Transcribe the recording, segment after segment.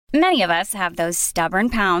Many of us have those stubborn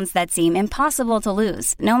pounds that seem impossible to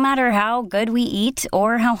lose, no matter how good we eat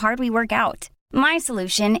or how hard we work out. My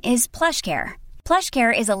solution is PlushCare.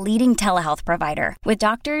 PlushCare is a leading telehealth provider with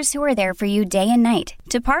doctors who are there for you day and night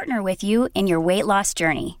to partner with you in your weight loss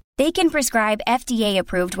journey. They can prescribe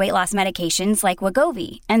FDA-approved weight loss medications like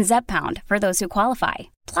Wegovy and Zepbound for those who qualify.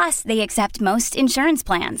 Plus, they accept most insurance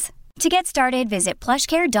plans. To get started, visit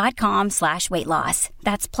plushcare.com/weightloss.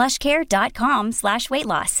 That's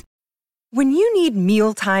plushcare.com/weightloss. When you need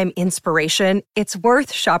mealtime inspiration, it's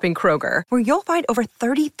worth shopping Kroger, where you'll find over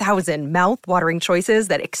 30,000 mouth-watering choices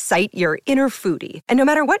that excite your inner foodie. And no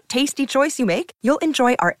matter what tasty choice you make, you'll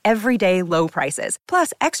enjoy our everyday low prices,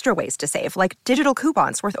 plus extra ways to save, like digital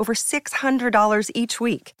coupons worth over $600 each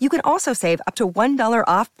week. You can also save up to $1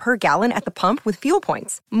 off per gallon at the pump with fuel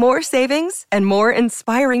points. More savings and more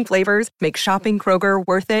inspiring flavors make shopping Kroger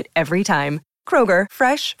worth it every time. Kroger,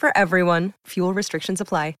 fresh for everyone. Fuel restrictions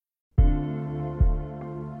apply.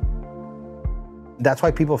 That's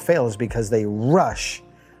why people fail, is because they rush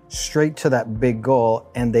straight to that big goal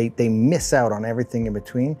and they miss out on everything in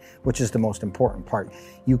between, which is the most important part.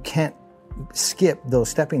 You can't skip those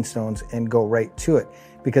stepping stones and go right to it,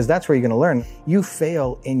 because that's where you're going to learn. You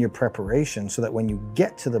fail in your preparation so that when you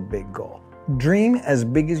get to the big goal, dream as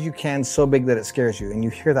big as you can, so big that it scares you. And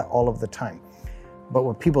you hear that all of the time. But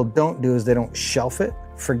what people don't do is they don't shelf it,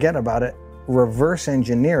 forget about it, reverse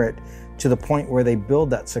engineer it to the point where they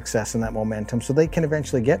build that success and that momentum so they can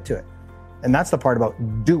eventually get to it. And that's the part about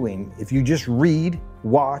doing. If you just read,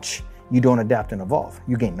 watch, you don't adapt and evolve.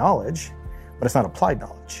 You gain knowledge, but it's not applied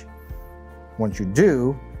knowledge. Once you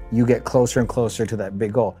do, you get closer and closer to that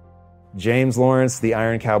big goal. James Lawrence, the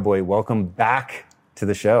Iron Cowboy, welcome back to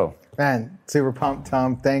the show. Man, super pumped,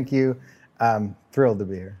 Tom. Thank you. Thrilled to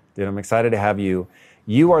be here. Dude, I'm excited to have you.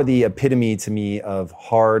 You are the epitome to me of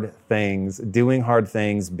hard things, doing hard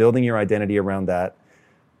things, building your identity around that.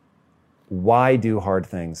 Why do hard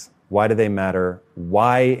things? Why do they matter?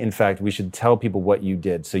 Why, in fact, we should tell people what you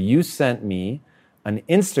did. So you sent me an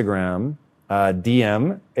Instagram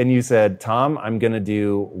DM and you said, Tom, I'm going to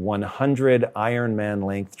do 100 Ironman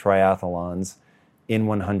length triathlons in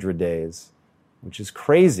 100 days, which is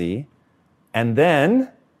crazy. And then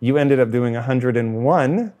you ended up doing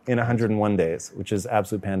 101 in 101 days, which is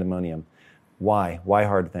absolute pandemonium. Why? Why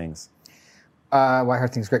hard things? Why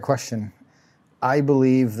hard things? Great question. I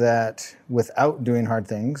believe that without doing hard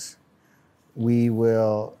things, we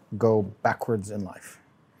will go backwards in life.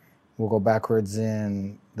 We'll go backwards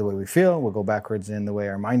in the way we feel. We'll go backwards in the way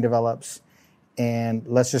our mind develops. And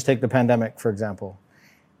let's just take the pandemic, for example.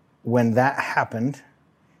 When that happened,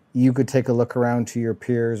 you could take a look around to your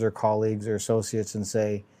peers or colleagues or associates and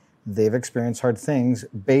say, they've experienced hard things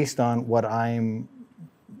based on what I'm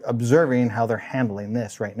observing, how they're handling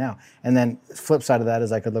this right now. And then the flip side of that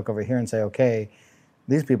is I could look over here and say, okay,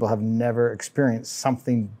 these people have never experienced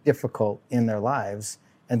something difficult in their lives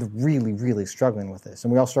and they're really, really struggling with this.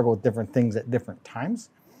 And we all struggle with different things at different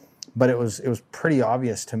times. But it was pretty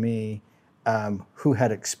obvious to me who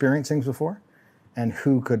had experienced things before and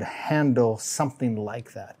who could handle something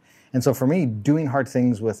like that. And so for me, doing hard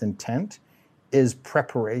things with intent is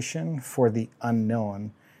preparation for the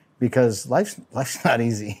unknown, because life's not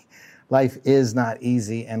easy. Life is not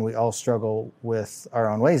easy, and we all struggle with our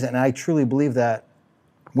own ways. And I truly believe that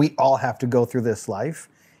we all have to go through this life,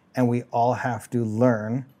 and we all have to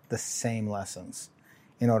learn the same lessons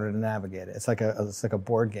in order to navigate it. It's like a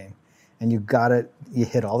board game, and you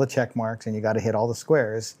hit all the check marks, and you got to hit all the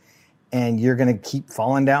squares, and you're going to keep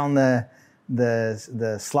falling down the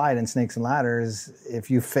slide in Snakes and Ladders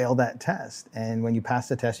if you fail that test. And when you pass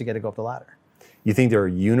the test, you get to go up the ladder. You think there are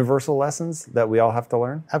universal lessons that we all have to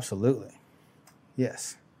learn? Absolutely.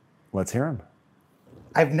 Yes. Let's hear them.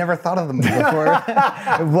 I've never thought of them before,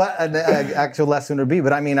 what an actual lesson would be.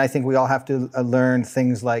 But I mean, I think we all have to learn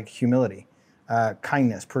things like humility,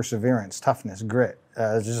 kindness, perseverance, toughness, grit.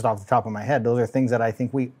 Just off the top of my head, those are things that I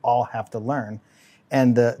think we all have to learn.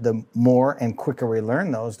 And the more and quicker we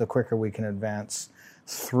learn those, the quicker we can advance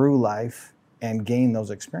through life and gain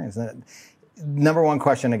those experiences. Number one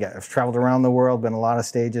question again, I've traveled around the world, been a lot of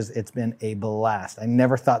stages. It's been a blast. I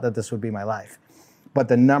never thought that this would be my life. But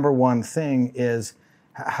the number one thing is,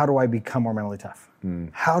 how do I become more mentally tough?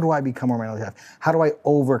 How do I become more mentally tough? How do I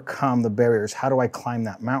overcome the barriers? How do I climb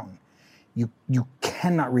that mountain? You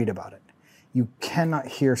cannot read about it. You cannot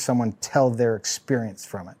hear someone tell their experience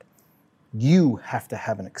from it. You have to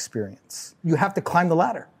have an experience. You have to climb the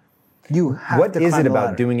ladder. What is it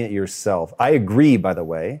about doing it yourself? I agree, by the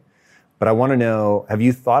way, but I want to know, have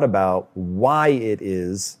you thought about why it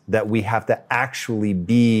is that we have to actually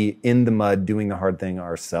be in the mud doing the hard thing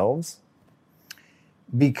ourselves?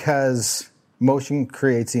 because motion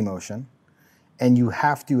creates emotion, and you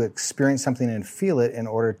have to experience something and feel it in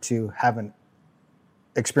order to have an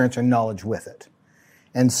experience or knowledge with it.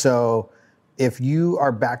 And so if you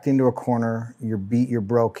are backed into a corner, you're beat, you're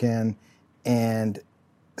broken, and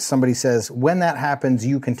somebody says, when that happens,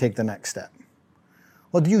 you can take the next step.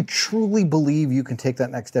 Well, do you truly believe you can take that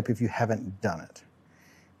next step if you haven't done it?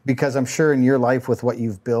 Because I'm sure in your life with what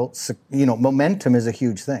you've built, momentum is a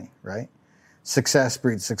huge thing, right? Success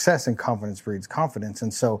breeds success and confidence breeds confidence.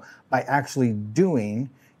 And so by actually doing,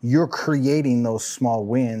 you're creating those small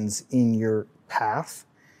wins in your path,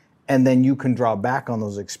 and then you can draw back on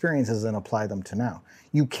those experiences and apply them to now.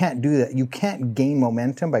 You can't do that. You can't gain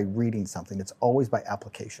momentum by reading something. It's always by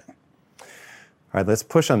application. All right, let's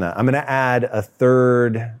push on that. I'm going to add a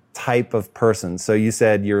third type of person. So you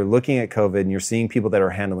said you're looking at COVID and you're seeing people that are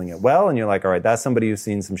handling it well, and you're like, all right, that's somebody who's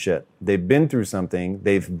seen some shit. They've been through something.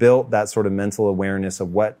 They've built that sort of mental awareness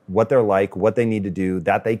of what they're like, what they need to do,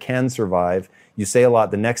 that they can survive. You say a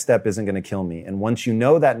lot, the next step isn't going to kill me. And once you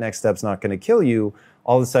know that next step's not going to kill you,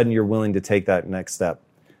 all of a sudden you're willing to take that next step.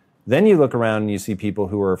 Then you look around and you see people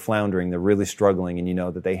who are floundering, they're really struggling, and you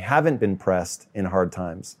know that they haven't been pressed in hard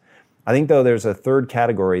times. I think, though, there's a third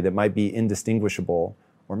category that might be indistinguishable,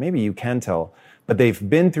 or maybe you can tell, but they've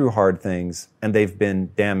been through hard things and they've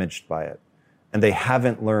been damaged by it. And they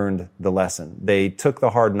haven't learned the lesson. They took the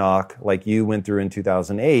hard knock like you went through in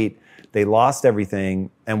 2008. They lost everything.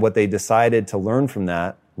 And what they decided to learn from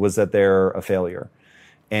that was that they're a failure.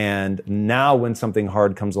 And now when something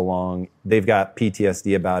hard comes along, they've got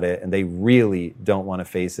PTSD about it and they really don't want to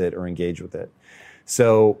face it or engage with it.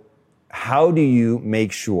 So how do you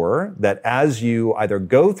make sure that as you either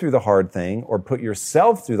go through the hard thing or put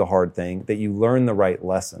yourself through the hard thing, that you learn the right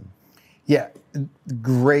lesson? Yeah,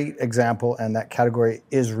 great example, and that category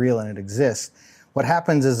is real and it exists. What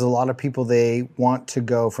happens is a lot of people, they want to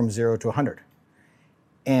go from 0 to 100,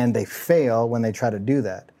 and they fail when they try to do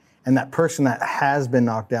that. And that person that has been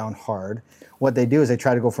knocked down hard, what they do is they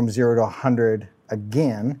try to go from 0 to 100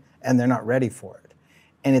 again, and they're not ready for it.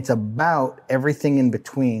 And it's about everything in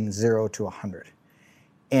between 0 to 100.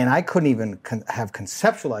 And I couldn't even have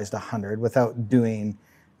conceptualized 100 without doing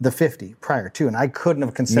the 50 prior to. And I couldn't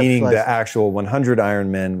have conceptualized... Meaning the actual 100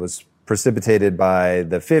 Ironman was precipitated by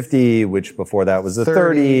the 50, which before that was the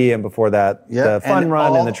 30 and before that the fun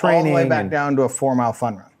run and the training. All the way back down to a 4-mile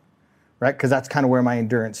fun run, right? Because that's kind of where my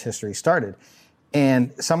endurance history started.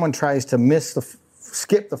 And someone tries to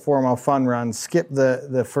skip the 4-mile fun run, skip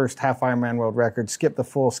the first half Ironman world record, skip the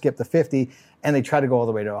full, skip the 50, and they try to go all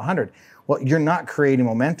the way to 100. Well, you're not creating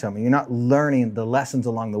momentum. You're not learning the lessons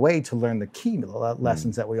along the way to learn the key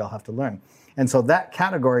lessons that we all have to learn. And so that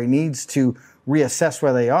category needs to reassess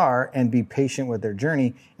where they are and be patient with their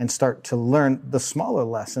journey and start to learn the smaller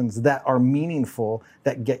lessons that are meaningful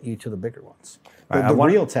that get you to the bigger ones. Right, the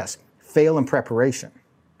real test, fail in preparation.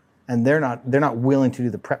 And they're not willing to do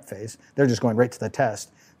the prep phase. They're just going right to the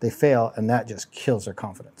test. They fail, and that just kills their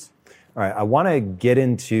confidence. All right, I want to get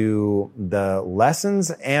into the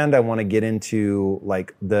lessons, and I want to get into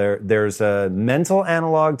there's a mental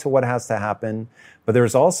analog to what has to happen, but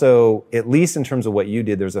there's also, at least in terms of what you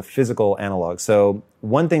did, there's a physical analog. So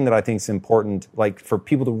one thing that I think is important, for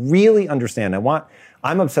people to really understand,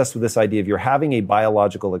 I'm obsessed with this idea of you're having a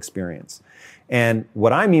biological experience. And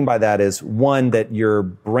what I mean by that is, one, that your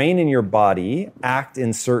brain and your body act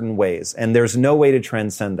in certain ways, and there's no way to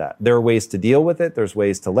transcend that. There are ways to deal with it, there's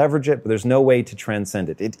ways to leverage it, but there's no way to transcend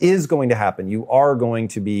it. It is going to happen. You are going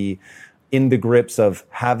to be in the grips of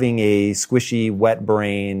having a squishy, wet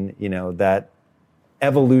brain, that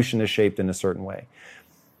evolution is shaped in a certain way.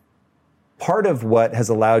 Part of what has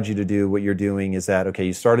allowed you to do what you're doing is that, okay,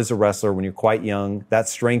 you start as a wrestler when you're quite young. That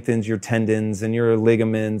strengthens your tendons and your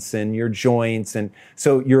ligaments and your joints. And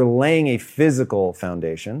so you're laying a physical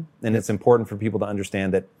foundation. And it's important for people to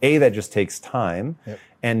understand that, A, that just takes time. Yep.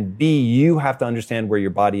 And B, you have to understand where your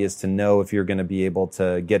body is to know if you're going to be able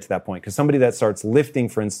to get to that point. Because somebody that starts lifting,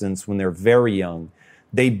 for instance, when they're very young,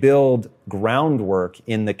 they build groundwork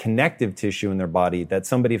in the connective tissue in their body that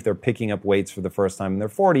somebody, if they're picking up weights for the first time in their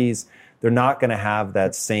 40s, they're not going to have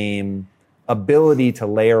that same ability to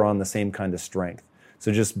layer on the same kind of strength.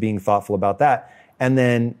 So just being thoughtful about that. And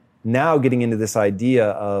then now getting into this idea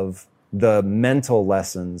of the mental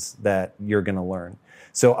lessons that you're going to learn.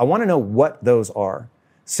 So I want to know what those are.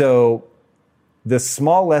 So the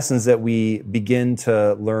small lessons that we begin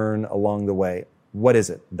to learn along the way, what is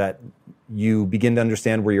it? That you begin to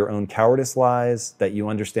understand where your own cowardice lies, that you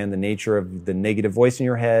understand the nature of the negative voice in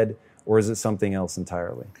your head, or is it something else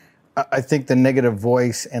entirely? I think the negative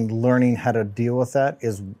voice and learning how to deal with that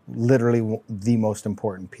is literally the most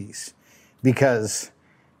important piece. Because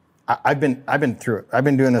I've been through it. I've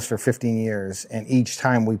been doing this for 15 years, and each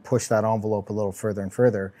time we push that envelope a little further and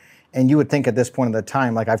further. And you would think at this point in the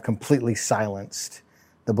time, like I've completely silenced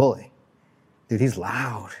the bully. Dude, he's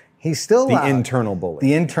loud. He's still loud. The internal bully.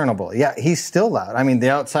 The internal bully. Yeah, he's still loud. I mean, the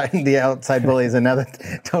outside bully is another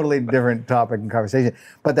totally different topic and conversation.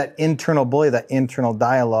 But that internal bully, that internal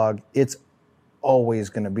dialogue, it's always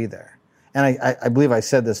going to be there. And I believe I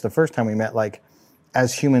said this the first time we met, like,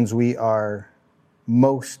 as humans, we are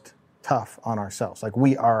most tough on ourselves. Like,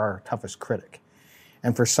 we are our toughest critic.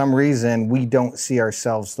 And for some reason, we don't see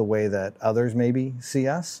ourselves the way that others maybe see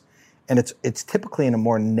us. And it's typically in a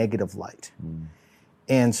more negative light.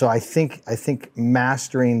 And so I think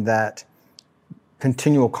mastering that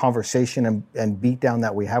continual conversation and beat down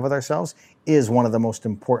that we have with ourselves is one of the most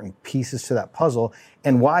important pieces to that puzzle.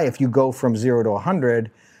 And why, if you go from 0 to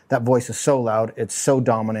 100, that voice is so loud, it's so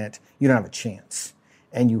dominant, you don't have a chance.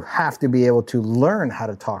 And you have to be able to learn how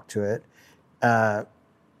to talk to it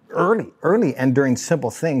early and during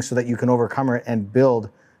simple things so that you can overcome it and build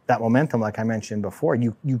that momentum, like I mentioned before.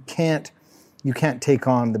 You can't take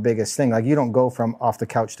on the biggest thing. Like, you don't go from off the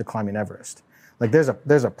couch to climbing Everest. Like, there's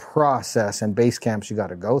a process and base camps you got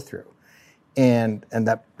to go through. And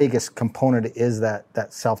that biggest component is that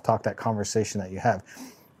self-talk, that conversation that you have.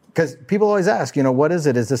 Because people always ask, what is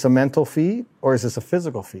it? Is this a mental feat or is this a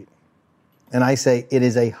physical feat? And I say it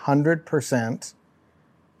is 100%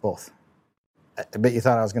 both. I bet you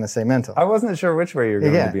thought I was going to say mental. I wasn't sure which way you were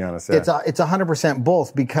going, to be honest. Yeah. It's 100%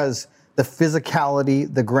 both, because the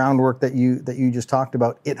physicality, the groundwork that you just talked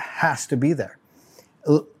about, it has to be there.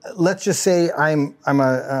 Let's just say I'm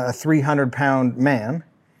a 300-pound man,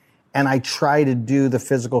 and I try to do the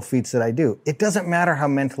physical feats that I do. It doesn't matter how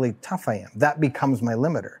mentally tough I am. That becomes my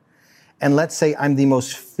limiter. And let's say I'm the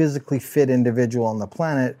most physically fit individual on the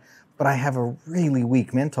planet, but I have a really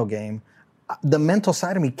weak mental game. The mental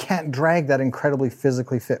side of me can't drag that incredibly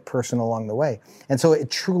physically fit person along the way. And so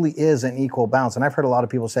it truly is an equal balance. And I've heard a lot of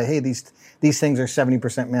people say, hey, these things are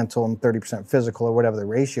 70% mental and 30% physical, or whatever the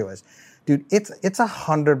ratio is. Dude, it's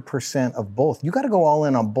 100% of both. You got to go all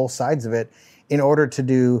in on both sides of it in order to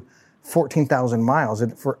do 14,000 miles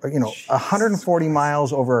for 140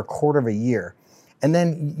 miles over a quarter of a year. And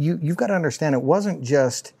then you've got to understand, it wasn't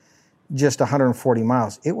just 140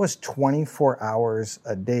 miles. It was 24 hours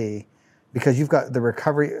a day. Because you've got the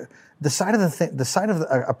recovery, the side of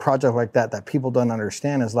a project like that people don't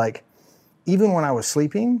understand is, like, even when I was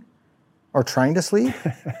sleeping or trying to sleep,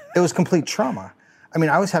 it was complete trauma. I mean,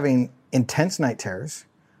 I was having intense night terrors.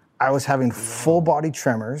 I was having full body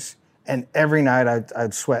tremors, and every night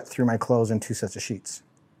I'd sweat through my clothes in 2 sets of sheets.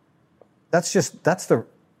 That's the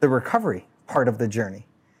recovery part of the journey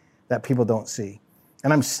that people don't see.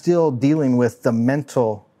 And I'm still dealing with the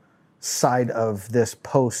mental side of this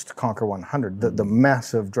post Conquer 100, the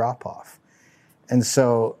massive drop off. And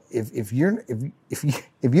so if you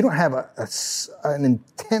don't have an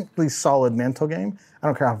intensely solid mental game, I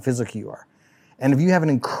don't care how physical you are. And if you have an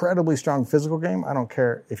incredibly strong physical game, I don't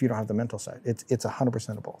care if you don't have the mental side. It's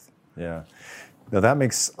 100% of both. Yeah. Now that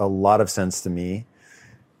makes a lot of sense to me.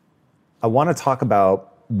 I want to talk about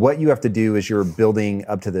what you have to do as you're building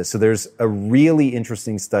up to this. So there's a really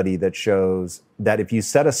interesting study that shows that if you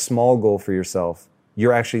set a small goal for yourself,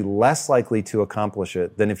 you're actually less likely to accomplish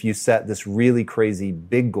it than if you set this really crazy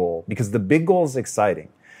big goal, because the big goal is exciting.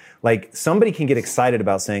 Like, somebody can get excited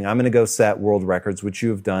about saying, I'm going to go set world records, which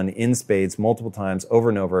you have done in spades multiple times over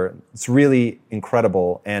and over. It's really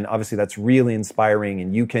incredible. And obviously that's really inspiring.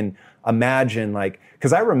 And you can imagine, like,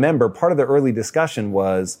 because I remember part of the early discussion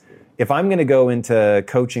was, if I'm going to go into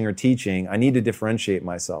coaching or teaching, I need to differentiate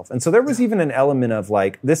myself. And so there was even an element of,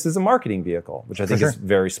 like, this is a marketing vehicle, which I think is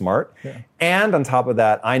very smart. Yeah. And on top of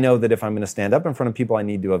that, I know that if I'm going to stand up in front of people, I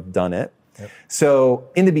need to have done it. Yep. So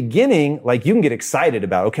in the beginning, like, you can get excited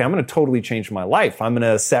about, okay, I'm going to totally change my life. I'm going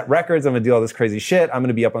to set records. I'm going to do all this crazy shit. I'm going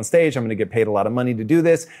to be up on stage. I'm going to get paid a lot of money to do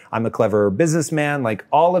this. I'm a clever businessman. Like,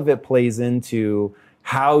 all of it plays into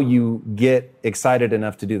how you get excited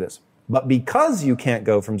enough to do this. But because you can't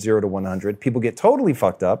go from 0 to 100, people get totally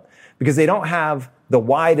fucked up because they don't have the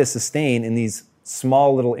why to sustain in these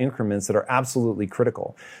small little increments that are absolutely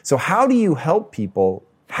critical. So how do you help people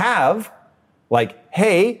have, like,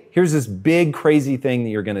 hey, here's this big crazy thing that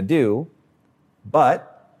you're going to do,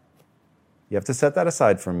 but you have to set that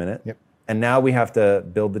aside for a minute. Yep. And now we have to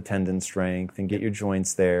build the tendon strength and get your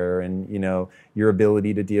joints there and, your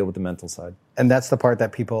ability to deal with the mental side. And that's the part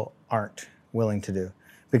that people aren't willing to do.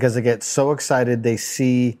 Because they get so excited, they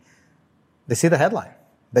see the headline.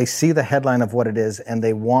 They see the headline of what it is, and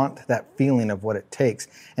they want that feeling of what it takes.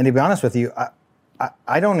 And to be honest with you,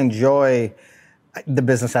 I don't enjoy the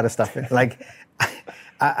business side of stuff. Like,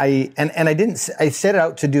 I set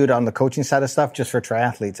out to do it on the coaching side of stuff just for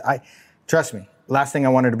triathletes. Trust me, last thing I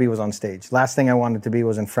wanted to be was on stage. Last thing I wanted to be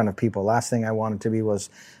was in front of people. Last thing I wanted to be was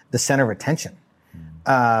the center of attention.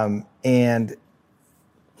 And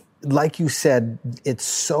like you said, it's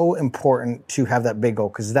so important to have that big goal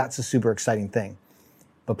because that's a super exciting thing.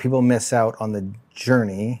 But people miss out on the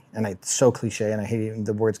journey, and it's so cliche, and I hate even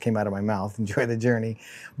the words came out of my mouth, enjoy the journey.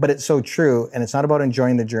 But it's so true, and it's not about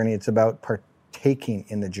enjoying the journey, it's about partaking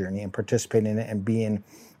in the journey and participating in it and being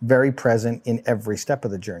very present in every step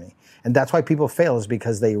of the journey. And that's why people fail, is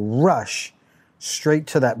because they rush straight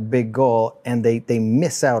to that big goal and they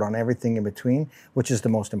miss out on everything in between, which is the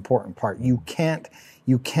most important part. You can't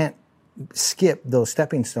skip those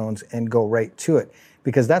stepping stones and go right to it,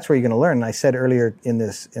 because that's where you're going to learn. And I said earlier in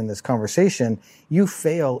this conversation, you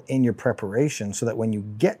fail in your preparation so that when you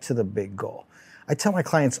get to the big goal, I tell my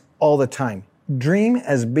clients all the time, dream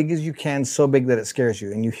as big as you can, so big that it scares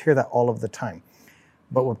you. And you hear that all of the time.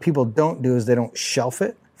 But what people don't do is they don't shelf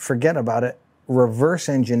it, forget about it, reverse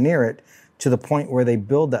engineer it to the point where they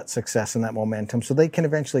build that success and that momentum so they can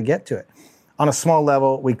eventually get to it. On a small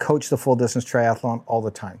level, we coach the full distance triathlon all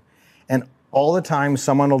the time. And all the time,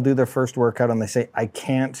 someone will do their first workout and they say, I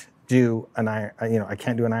can't do an Ironman,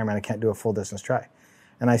 I can't do a full distance tri.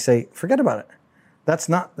 And I say, forget about it. That's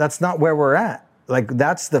not where we're at. Like,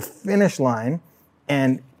 that's the finish line.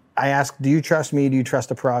 And I ask, do you trust me? Do you trust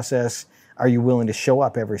the process? Are you willing to show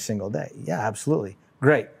up every single day? Yeah, absolutely.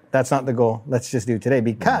 Great. That's not the goal. Let's just do today,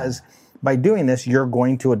 because by doing this, you're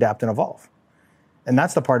going to adapt and evolve. And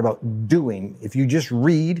that's the part about doing. If you just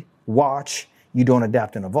read, watch, you don't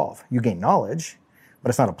adapt and evolve. You gain knowledge, but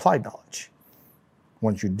it's not applied knowledge.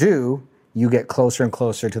 Once you do, you get closer and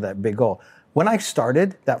closer to that big goal. When I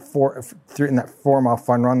started that 4-mile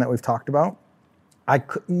fun run that we've talked about,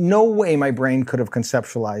 no way my brain could have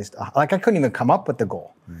conceptualized, I couldn't even come up with the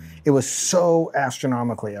goal. It was so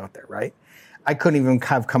astronomically out there, right? I couldn't even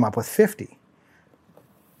have come up with 50.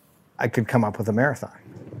 I could come up with a marathon.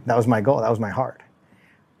 That was my goal. That was my heart.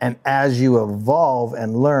 And as you evolve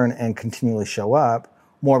and learn and continually show up,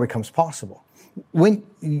 more becomes possible. When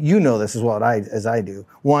you know this as well as I do.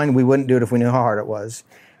 One, we wouldn't do it if we knew how hard it was.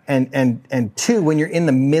 And two, when you're in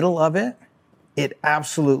the middle of it, it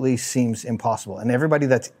absolutely seems impossible. And everybody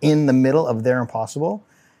that's in the middle of their impossible,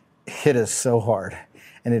 it is so hard.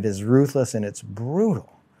 And it is ruthless and it's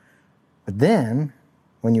brutal. But then,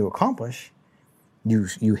 when you accomplish,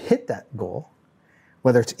 you hit that goal,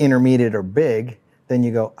 whether it's intermediate or big, then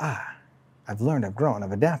you go, I've learned, I've grown,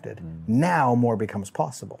 I've adapted. Now more becomes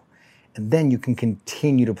possible. And then you can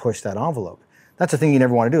continue to push that envelope. That's the thing you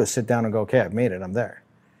never want to do, is sit down and go, okay, I've made it, I'm there.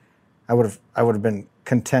 I would have been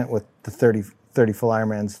content with the 30 full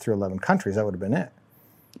Ironmans through 11 countries. That would have been it.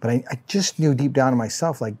 But I just knew deep down in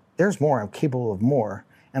myself, like, there's more, I'm capable of more.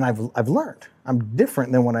 And I've learned. I'm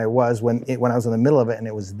different than when I was when I was in the middle of it, and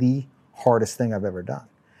it was the hardest thing I've ever done.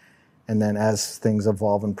 And then as things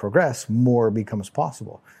evolve and progress, more becomes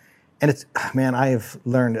possible. And I have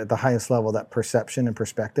learned at the highest level that perception and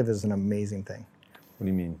perspective is an amazing thing. What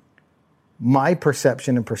do you mean? My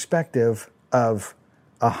perception and perspective of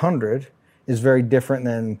 100 is very different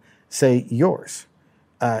than, say, yours.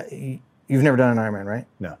 You've never done an Ironman, right?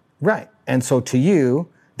 No. Right. And so to you,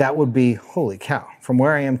 that would be, holy cow, from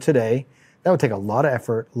where I am today, that would take a lot of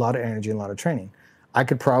effort, a lot of energy, and a lot of training. I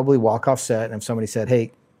could probably walk off set, and if somebody said,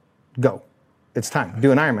 hey, go, it's time,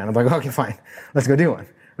 do an Ironman. I'm like, okay, fine, let's go do one,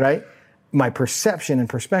 right? My perception and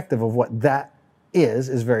perspective of what that is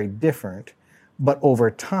very different. But over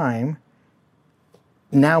time,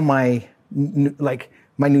 now my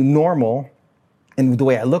new normal and the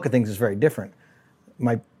way I look at things is very different.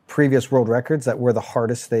 My previous world records that were the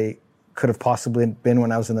hardest they could have possibly been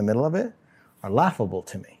when I was in the middle of it are laughable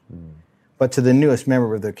to me. But to the newest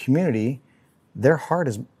member of the community, their heart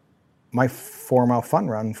is my 4-mile fun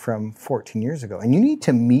run from 14 years ago. And you need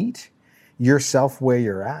to meet yourself where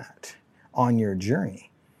you're at on your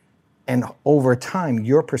journey. And over time,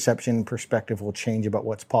 your perception and perspective will change about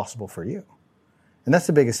what's possible for you. And that's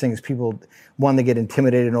the biggest thing, is people, one, they get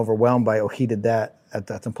intimidated and overwhelmed by, oh, he did that,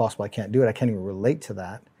 that's impossible, I can't do it, I can't even relate to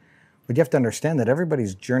that. But you have to understand that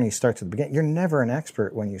everybody's journey starts at the beginning. You're never an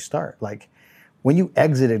expert when you start. Like, when you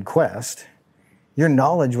exited Quest, your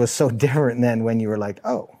knowledge was so different than when you were like,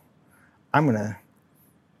 oh, I'm going to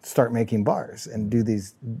start making bars and do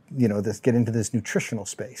these, get into this nutritional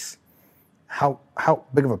space. How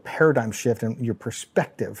big of a paradigm shift in your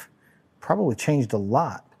perspective probably changed a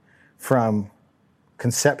lot from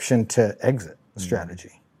conception to exit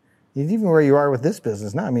strategy. Even where you are with this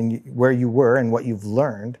business now, I mean, where you were and what you've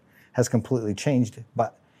learned has completely changed,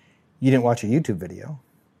 but you didn't watch a YouTube video.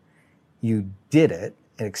 You did it,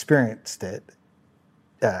 and experienced it,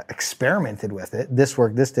 experimented with it. This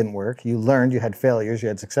worked, this didn't work. You learned, you had failures, you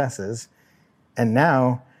had successes. And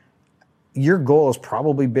now your goal is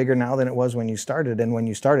probably bigger now than it was when you started. And when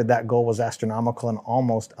you started, that goal was astronomical and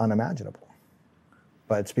almost unimaginable.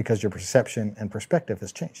 But it's because your perception and perspective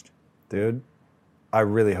has changed. Dude, I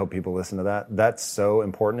really hope people listen to that. That's so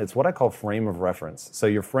important. It's what I call frame of reference. So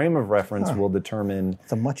your frame of reference will determine...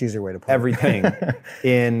 It's a much easier way to put everything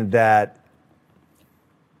in that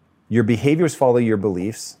your behaviors follow your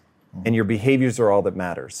beliefs, and your behaviors are all that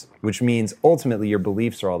matters, which means ultimately your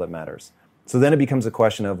beliefs are all that matters. So then it becomes a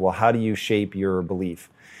question of, well, how do you shape your belief?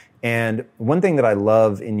 And one thing that I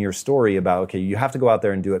love in your story about, okay, you have to go out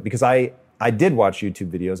there and do it, because I did watch YouTube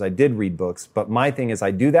videos, I did read books, but my thing is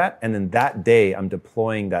I do that, and then that day I'm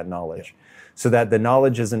deploying that knowledge. So that the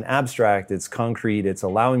knowledge isn't abstract, it's concrete, it's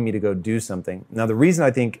allowing me to go do something. Now, the reason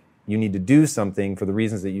I think you need to do something for the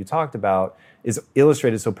reasons that you talked about is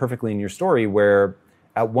illustrated so perfectly in your story, where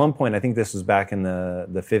at one point, I think this was back in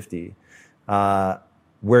the 50,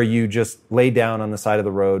 where you just lay down on the side of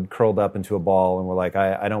the road, curled up into a ball, and were like,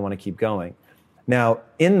 I don't want to keep going. Now,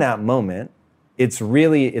 in that moment, it's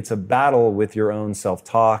a battle with your own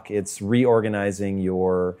self-talk. It's reorganizing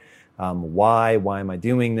your why am I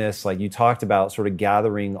doing this? Like you talked about, sort of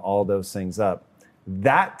gathering all those things up.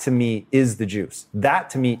 That to me is the juice.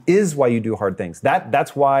 That to me is why you do hard things.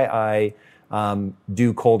 That's why I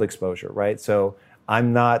do cold exposure, right? So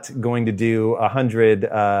I'm not going to do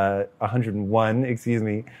 101,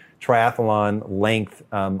 triathlon length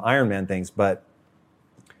Ironman things, but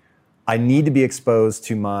I need to be exposed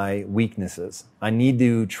to my weaknesses. I need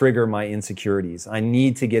to trigger my insecurities. I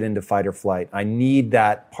need to get into fight or flight. I need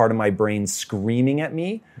that part of my brain screaming at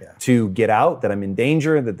me to get out, that I'm in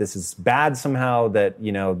danger, that this is bad somehow, that,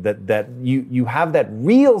 that you have that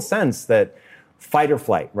real sense that fight or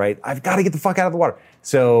flight, right? I've got to get the fuck out of the water.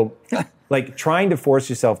 So like trying to force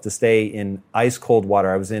yourself to stay in ice cold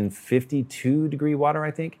water. I was in 52 degree water,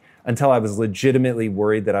 I think, until I was legitimately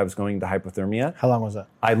worried that I was going to hypothermia. How long was that?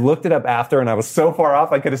 I looked it up after, and I was so far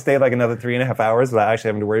off, I could have stayed like another 3.5 hours without actually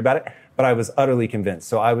having to worry about it. But I was utterly convinced.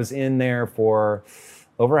 So I was in there for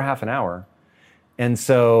over a half an hour. And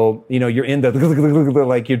so, you're in the,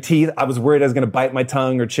 like your teeth. I was worried I was going to bite my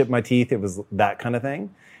tongue or chip my teeth. It was that kind of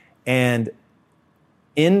thing. And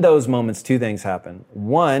in those moments, two things happen.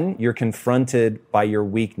 One, you're confronted by your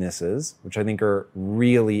weaknesses, which I think are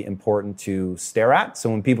really important to stare at. So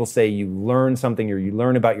when people say you learn something or you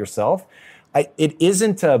learn about yourself, it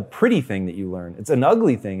isn't a pretty thing that you learn. It's an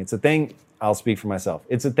ugly thing. It's a thing, I'll speak for myself.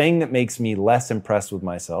 It's a thing that makes me less impressed with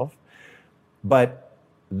myself. But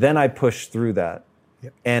then I push through that.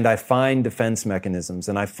 Yep. And I find defense mechanisms,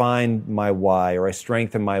 and I find my why, or I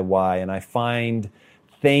strengthen my why, and I find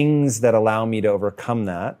things that allow me to overcome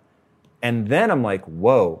that. And then I'm like,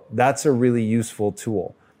 whoa, that's a really useful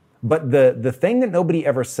tool. But the thing that nobody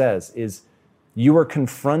ever says is you are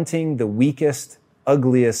confronting the weakest,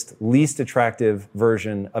 ugliest, least attractive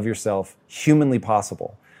version of yourself humanly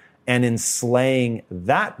possible. And in slaying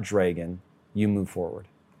that dragon, you move forward.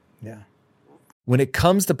 Yeah. When it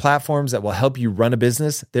comes to platforms that will help you run a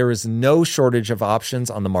business, there is no shortage of options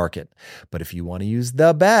on the market. But if you want to use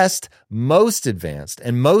the best, most advanced,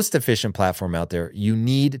 and most efficient platform out there, you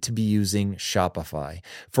need to be using Shopify.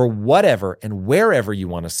 For whatever and wherever you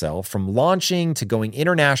want to sell, from launching to going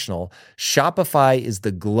international, Shopify is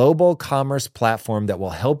the global commerce platform that will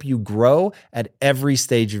help you grow at every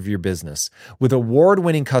stage of your business. With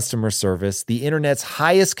award-winning customer service, the internet's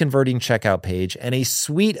highest converting checkout page, and a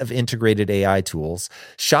suite of integrated AI tools,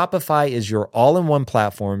 Shopify is your all-in-one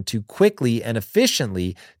platform to quickly and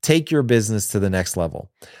efficiently take your business to the next level.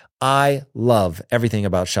 I love everything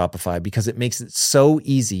about Shopify because it makes it so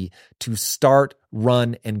easy to start,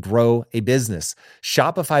 run, and grow a business.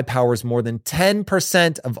 Shopify powers more than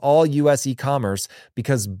 10% of all US e-commerce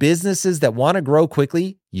because businesses that want to grow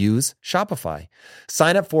quickly use Shopify.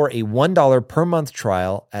 Sign up for a $1 per month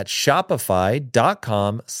trial at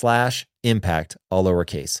shopify.com/impact, all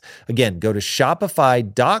lowercase. Again, go to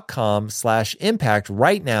shopify.com/impact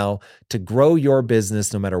right now to grow your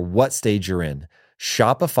business no matter what stage you're in.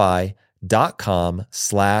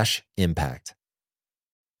 Shopify.com/impact.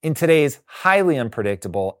 In today's highly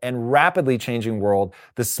unpredictable and rapidly changing world,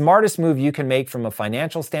 the smartest move you can make from a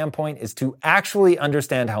financial standpoint is to actually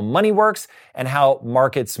understand how money works and how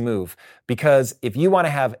markets move. Because if you want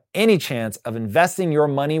to have any chance of investing your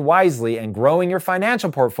money wisely and growing your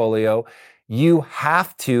financial portfolio, you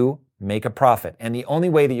have to make a profit. And the only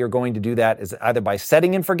way that you're going to do that is either by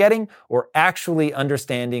setting and forgetting or actually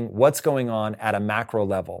understanding what's going on at a macro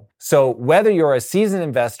level. So whether you're a seasoned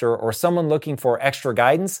investor or someone looking for extra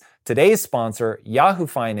guidance, Today's sponsor, Yahoo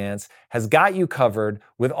Finance, has got you covered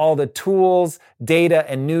with all the tools, data,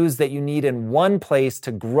 and news that you need in one place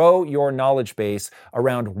to grow your knowledge base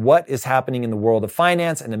around what is happening in the world of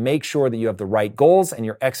finance and to make sure that you have the right goals and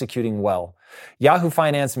you're executing well. Yahoo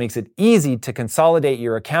Finance makes it easy to consolidate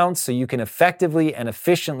your accounts so you can effectively and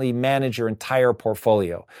efficiently manage your entire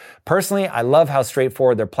portfolio. Personally, I love how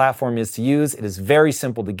straightforward their platform is to use. It is very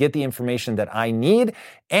simple to get the information that I need,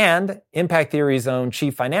 and Impact Theory's own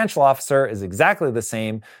chief financial officer is exactly the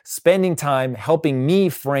same, spending time helping me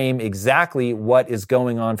frame exactly what is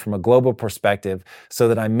going on from a global perspective so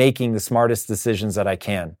that I'm making the smartest decisions that I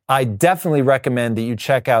can. I definitely recommend that you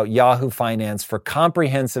check out Yahoo Finance for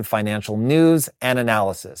comprehensive financial news and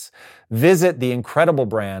analysis. Visit the incredible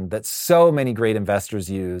brand that so many great investors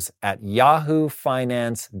use at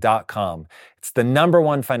yahoofinance.com. It's the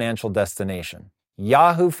 #1 financial destination,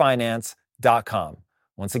 yahoofinance.com.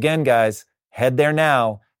 Once again, guys, head there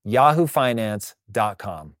now,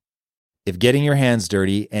 yahoofinance.com. If getting your hands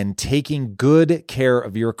dirty and taking good care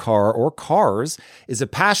of your car or cars is a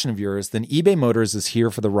passion of yours, then eBay Motors is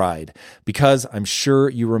here for the ride. Because I'm sure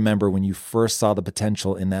you remember when you first saw the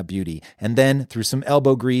potential in that beauty. And then through some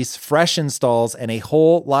elbow grease, fresh installs, and a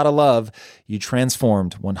whole lot of love, you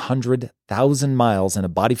transformed 100,000 miles and a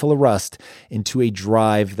body full of rust into a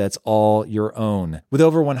drive that's all your own. With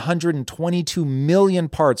over 122 million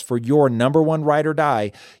parts for your #1 ride or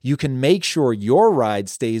die, you can make sure your ride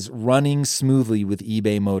stays running smoothly with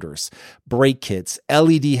eBay Motors. Brake kits,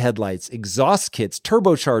 LED headlights, exhaust kits,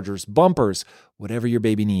 turbochargers, bumpers, whatever your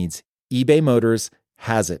baby needs, eBay Motors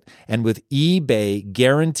has it. And with eBay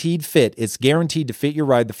Guaranteed Fit, it's guaranteed to fit your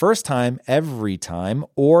ride the first time, every time,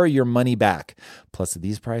 or your money back. Plus, at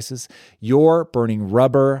these prices, you're burning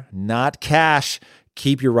rubber, not cash.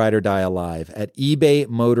 Keep your ride or die alive at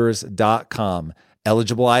ebaymotors.com.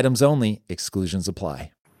 Eligible items only. Exclusions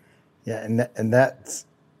apply. Yeah, and that's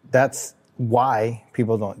why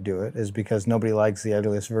people don't do it, is because nobody likes the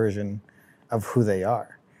ugliest version of who they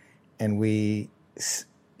are. And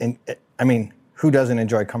who doesn't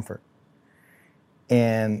enjoy comfort?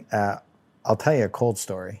 And I'll tell you a cold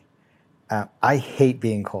story. I hate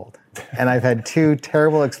being cold. And I've had 2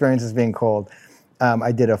 terrible experiences being cold.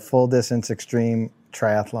 I did a full distance extreme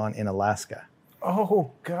triathlon in Alaska.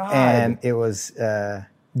 Oh, God. And it was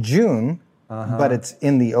June, but it's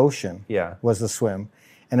in the ocean, was the swim.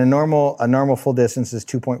 And a normal full distance is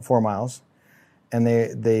 2.4 miles. And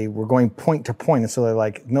they were going point to point. And so they're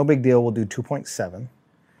like, no big deal, we'll do 2.7.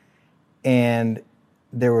 And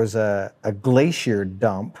there was a glacier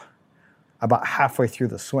dump about halfway through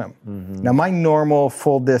the swim. Mm-hmm. Now, my normal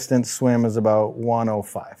full distance swim is about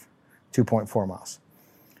 105, 2.4 miles.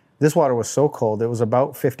 This water was so cold, it was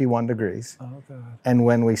about 51 degrees. Oh, God. And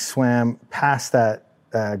when we swam past that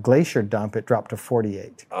glacier dump, it dropped to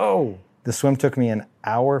 48. Oh. The swim took me an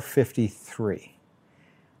hour 53.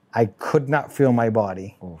 I could not feel my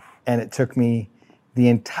body. Oof. And it took me the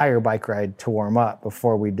entire bike ride to warm up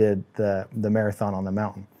before we did the marathon on the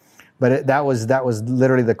mountain. But that was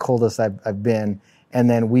literally the coldest I've been. And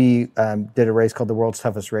then we did a race called the World's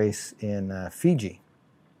Toughest Race in Fiji.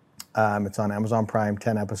 It's on Amazon Prime,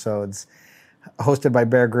 10 episodes, hosted by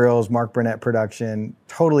Bear Grylls, Mark Burnett production.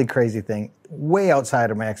 Totally crazy thing, way outside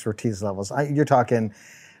of my expertise levels. You're talking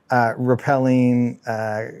rappelling,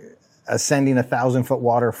 ascending a 1,000-foot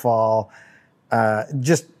waterfall,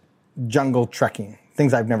 just jungle trekking,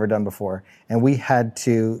 things I've never done before. And we had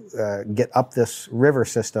to get up this river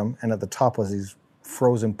system, and at the top was these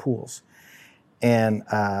frozen pools. And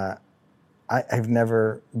I've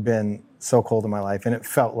never been so cold in my life, and it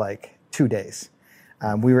felt like 2 days.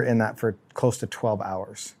 We were in that for close to 12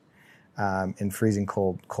 hours in freezing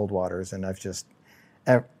cold waters, and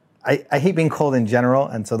I hate being cold in general,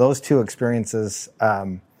 and so those 2 experiences,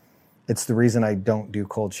 it's the reason I don't do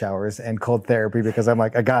cold showers and cold therapy, because I'm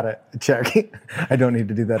like, I got it, check. I don't need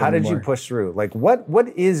to do that How anymore. did you push through? Like, what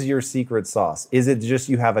is your secret sauce? Is it just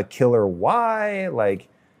you have a killer why? Like,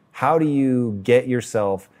 how do you get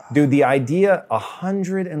yourself... Dude, the idea,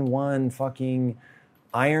 101 fucking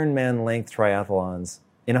Ironman length triathlons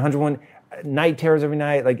in 101 night terrors every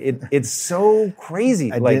night. Like it's so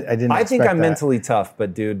crazy. I think I'm mentally tough,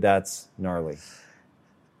 but dude, that's gnarly.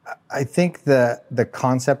 I think the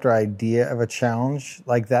concept or idea of a challenge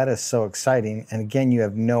like that is so exciting. And again, you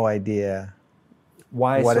have no idea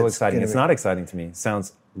why it's so exciting. It's not exciting to me. It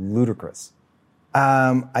sounds ludicrous.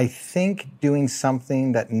 I think doing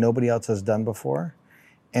something that nobody else has done before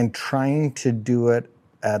and trying to do it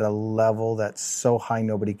at a level that's so high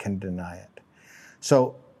nobody can deny it.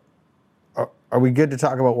 So are we good to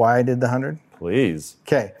talk about why I did the 100? Please.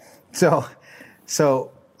 Okay. So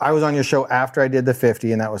I was on your show after I did the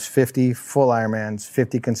 50, and that was 50 full Ironmans,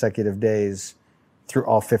 50 consecutive days through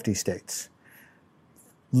all 50 states.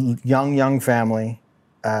 Young family.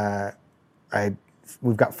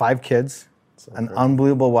 We've got 5 kids, an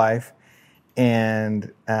unbelievable wife,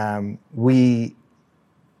 and we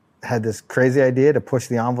had this crazy idea to push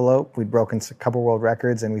the envelope. We'd broken a couple world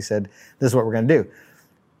records, and we said, this is what we're going to do.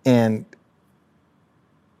 And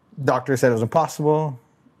doctor said it was impossible.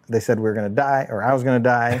 They said we were going to die, or I was going to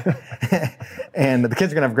die, and the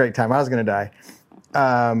kids are going to have a great time. I was going to die.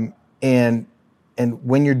 And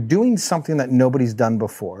when you're doing something that nobody's done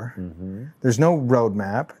before, there's no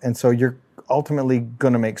roadmap, and so you're ultimately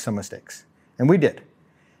going to make some mistakes. And we did.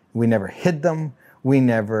 We never hid them. We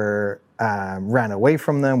never ran away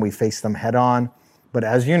from them. We faced them head on. But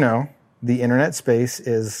as you know, the internet space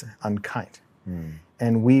is unkind.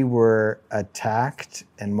 And we were attacked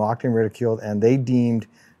and mocked and ridiculed, and they deemed,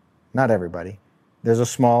 not everybody, there's a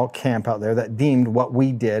small camp out there that deemed what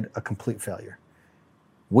we did a complete failure.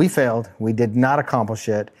 We failed. We did not accomplish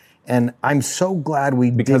it. And I'm so glad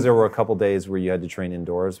we did. Because there were a couple days where you had to train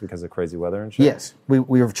indoors because of crazy weather and shit? Yes. We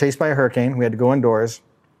were chased by a hurricane. We had to go indoors.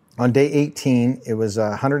 On day 18, it was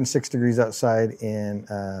 106 degrees outside in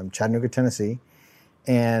Chattanooga, Tennessee.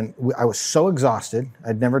 And I was so exhausted.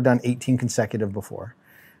 I'd never done 18 consecutive before.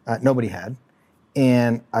 Nobody had.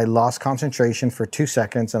 And I lost concentration for 2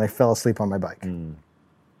 seconds, and I fell asleep on my bike. When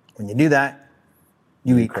you do that,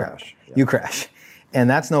 you eat crash. crap. You crash. And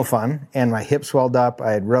that's no fun. And my hip swelled up.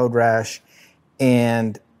 I had road rash.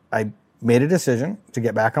 And I made a decision to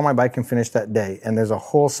get back on my bike and finish that day. And there's a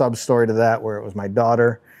whole sub-story to that where it was my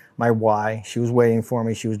daughter, my why. She was waiting for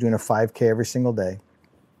me. She was doing a 5K every single day.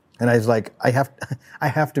 And I was like, I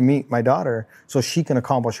have to meet my daughter so she can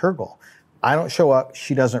accomplish her goal. I don't show up.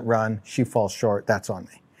 She doesn't run. She falls short. That's on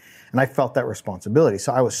me. And I felt that responsibility.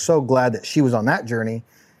 So I was so glad that she was on that journey.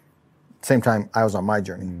 Same time, I was on my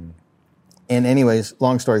journey. And anyways,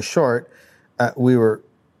 long story short, the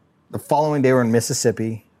following day we were in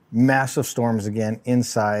Mississippi, massive storms again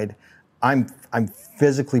inside. I'm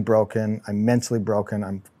physically broken. I'm mentally broken.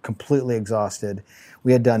 I'm completely exhausted.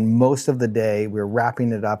 We had done most of the day. We were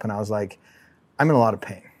wrapping it up, and I was like, I'm in a lot of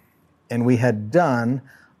pain. And we had done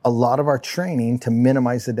a lot of our training to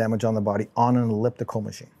minimize the damage on the body on an elliptical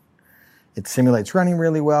machine. It simulates running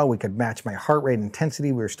really well. We could match my heart rate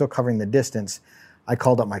intensity. We were still covering the distance. I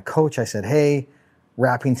called up my coach. I said, hey,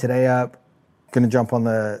 wrapping today up, going to jump on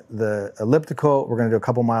the elliptical. We're going to do a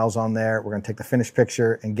couple miles on there. We're going to take the finished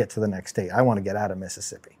picture and get to the next state. I want to get out of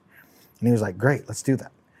Mississippi. And he was like, great, let's do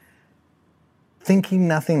that. Thinking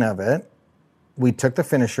nothing of it, we took the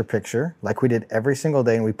finisher picture like we did every single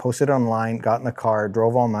day, and we posted it online, got in the car,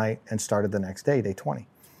 drove all night, and started the next day, day 20,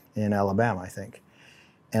 in Alabama, I think.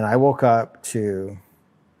 And I woke up to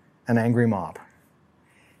an angry mob.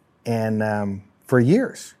 And for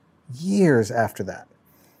years after that,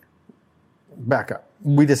 back up,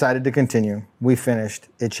 we decided to continue. We finished.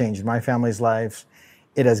 It changed my family's lives.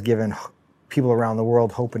 It has given people around the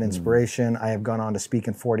world hope and inspiration. I have gone on to speak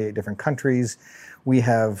in 48 different countries. We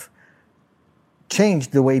have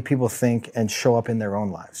changed the way people think and show up in their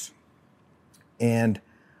own lives. And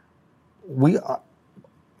I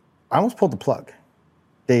almost pulled the plug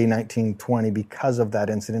day 19, 20 because of that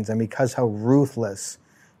incident and because how ruthless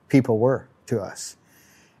people were to us.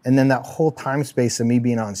 And then that whole time space of me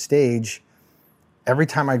being on stage, every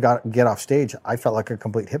time I get off stage, I felt like a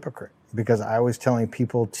complete hypocrite because I was telling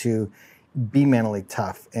people to be mentally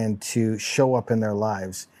tough and to show up in their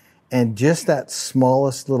lives. And just that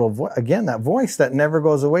smallest little voice, again, that voice that never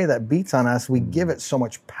goes away, that beats on us, we give it so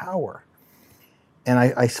much power. And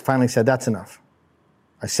I finally said, that's enough.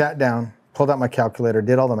 I sat down, pulled out my calculator,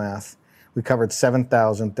 did all the math. We covered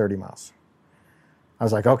 7,030 miles. I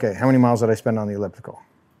was like, okay, how many miles did I spend on the elliptical?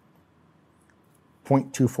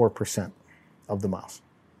 0.24% of the miles.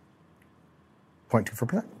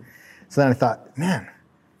 0.24%. So then I thought, man,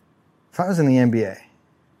 if I was in the NBA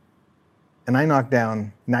and I knocked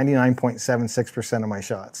down 99.76% of my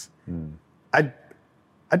shots, I'd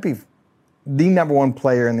be the number one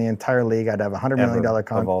player in the entire league. I'd have $100 million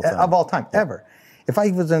contract of all time, ever. If I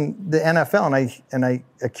was in the NFL and I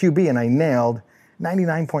a QB and I nailed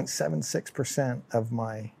 99.76% of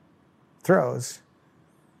my throws,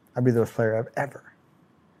 I'd be the best player ever.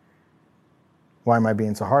 Why am I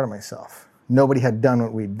being so hard on myself? Nobody had done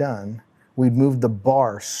what we'd done. We'd moved the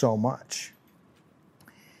bar so much.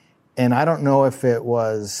 And I don't know if it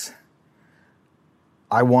was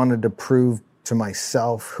I wanted to prove to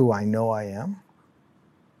myself who I know I am,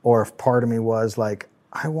 or if part of me was like,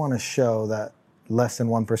 I want to show that less than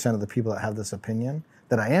 1% of the people that have this opinion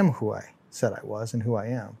that I am who I said I was and who I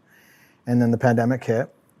am. And then the pandemic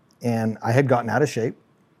hit, And I had gotten out of shape.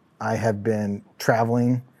 I had been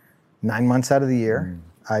traveling 9 months out of the year.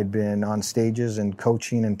 I'd been on stages and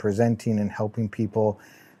coaching and presenting and helping people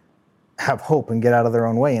have hope and get out of their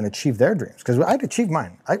own way and achieve their dreams. Because I'd achieved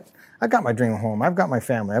mine. I got my dream home. I've got my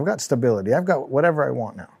family. I've got stability. I've got whatever I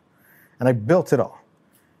want now. And I built it all.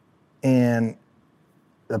 And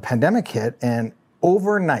the pandemic hit, and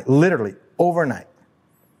overnight, literally overnight,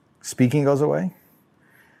 speaking goes away,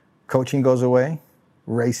 coaching goes away,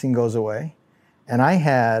 racing goes away. And I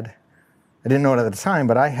didn't know it at the time,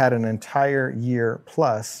 but I had an entire year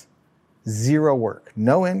plus zero work,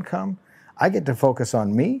 no income. I get to focus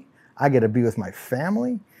on me. I get to be with my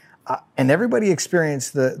family. And everybody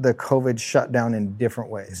experienced the COVID shutdown in different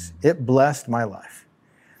ways. It blessed my life.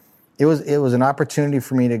 It was an opportunity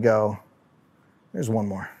for me to go, there's one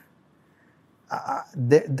more.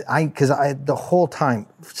 Because the whole time,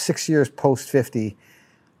 6 years post 50,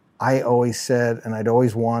 I always said, and I'd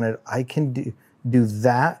always wanted, I can do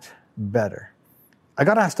that better. I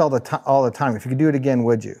got asked all the time, if you could do it again,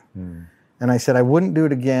 would you? And I said, I wouldn't do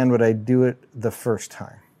it again, but I'd do it the first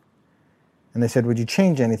time. And they said, would you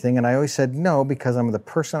change anything? And I always said, no, because I'm the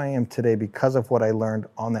person I am today because of what I learned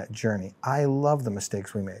on that journey. I love the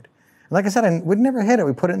mistakes we made. And like I said, we'd never hid it.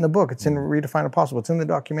 We put it in the book. It's in Redefine Impossible. It's in the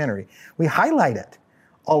documentary. We highlight it,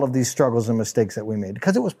 all of these struggles and mistakes that we made,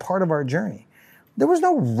 because it was part of our journey. There was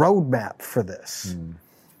no roadmap for this.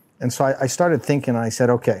 And so I started thinking, and I said,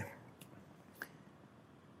 okay,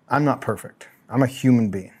 I'm not perfect. I'm a human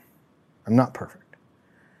being. I'm not perfect.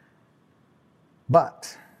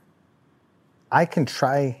 But I can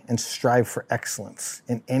try and strive for excellence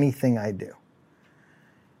in anything I do.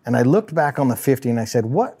 And I looked back on the 50 and I said,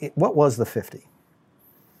 what was the 50?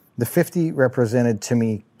 The 50 represented to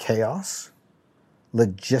me chaos,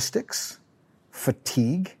 logistics,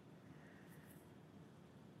 fatigue.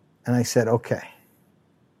 And I said, okay,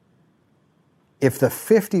 if the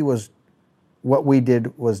 50 was what we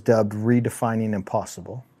did was dubbed redefining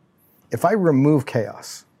impossible, if I remove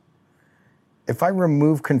chaos, if I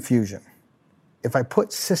remove confusion, if I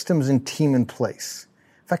put systems and team in place,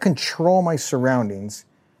 if I control my surroundings,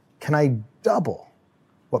 can I double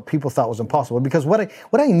what people thought was impossible? Because what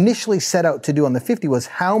I initially set out to do on the 50 was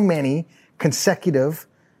how many consecutive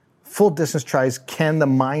full distance tries can the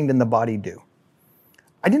mind and the body do?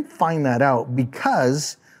 I didn't find that out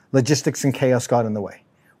because logistics and chaos got in the way.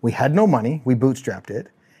 We had no money, we bootstrapped it,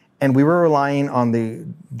 and we were relying on the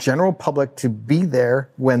general public to be there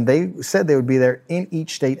when they said they would be there in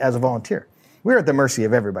each state as a volunteer. We were at the mercy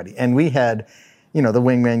of everybody. And we had, the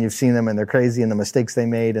wingman, you've seen them, and they're crazy, and the mistakes they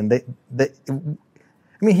made. And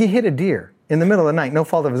he hit a deer in the middle of the night, no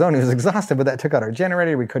fault of his own. He was exhausted, but that took out our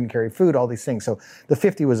generator. We couldn't carry food, all these things. So the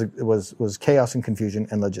 50 was chaos and confusion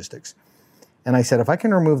and logistics. And I said, if I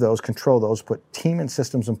can remove those, control those, put team and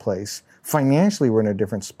systems in place, financially we're in a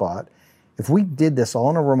different spot. If we did this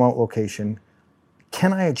all in a remote location,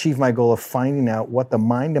 can I achieve my goal of finding out what the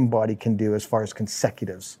mind and body can do as far as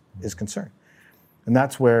consecutives is concerned? And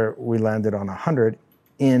that's where we landed on 100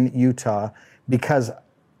 in Utah, because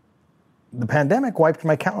the pandemic wiped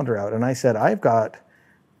my calendar out. And I said, I've got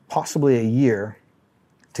possibly a year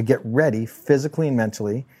to get ready physically and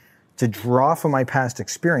mentally, to draw from my past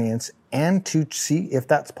experience and to see if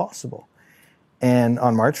that's possible. And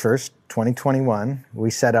on March 1st, 2021,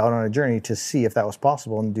 we set out on a journey to see if that was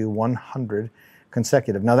possible and do 100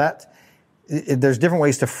 consecutive. Now there's different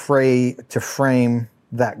ways to frame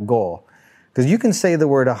that goal. Because you can say the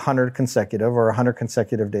word 100 consecutive or 100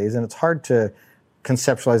 consecutive days, and it's hard to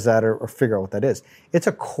conceptualize that or figure out what that is. It's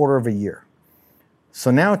a quarter of a year.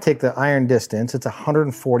 So now take the iron distance, it's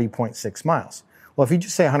 140.6 miles. Well, if you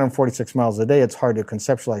just say 146 miles a day, it's hard to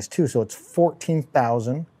conceptualize too. So it's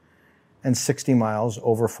 14,060 miles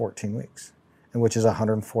over 14 weeks, and which is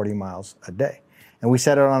 140 miles a day. And we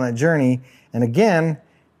set out on that journey, and again,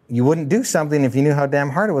 you wouldn't do something if you knew how damn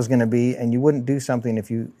hard it was going to be, and you wouldn't do something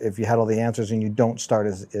if you had all the answers, and you don't start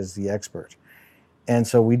as the expert. And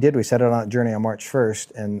so we did. We set out on that journey on March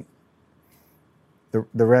 1st, and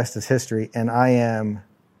the rest is history. And I am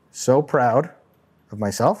so proud of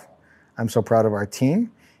myself. I'm so proud of our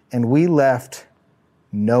team. And we left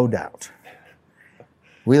no doubt.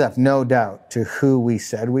 We left no doubt to who we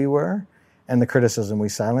said we were and the criticism. We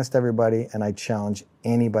silenced everybody, and I challenge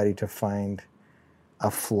anybody to find a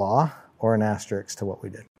flaw or an asterisk to what we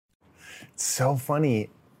did. It's so funny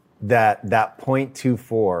that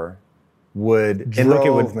 0.24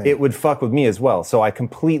 it would fuck with me as well. So I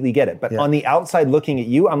completely get it. But on the outside looking at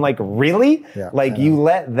you, I'm like, really? Yeah, like you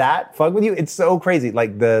let that fuck with you? It's so crazy.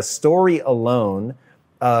 Like the story alone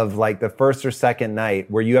of like the first or second night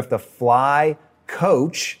where you have to fly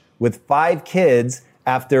coach with 5 kids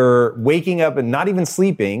after waking up and not even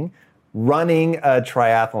sleeping, running a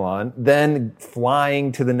triathlon, then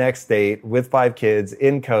flying to the next state with 5 kids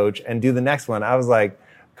in coach and do the next one. I was like,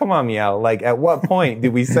 come on, Meow. Like, at what point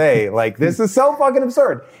do we say, like, this is so fucking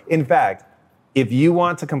absurd? In fact, if you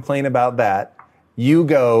want to complain about that, you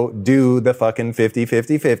go do the fucking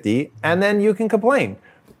 50-50-50, and then you can complain.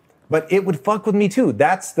 But it would fuck with me too.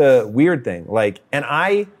 That's the weird thing. Like, and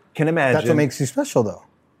I can imagine. That's what makes you special, though.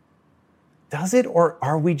 Does it, or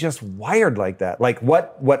are we just wired like that? Like,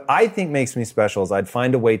 what I think makes me special is I'd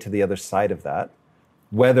find a way to the other side of that,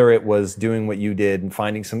 whether it was doing what you did and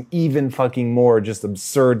finding some even fucking more just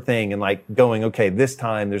absurd thing and like going, okay, this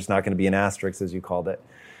time there's not going to be an asterisk, as you called it.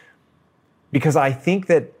 Because I think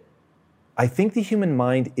the human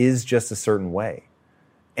mind is just a certain way.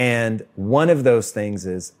 And one of those things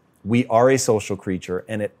is we are a social creature,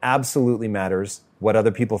 and it absolutely matters what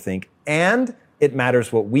other people think, and it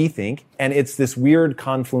matters what we think, and it's this weird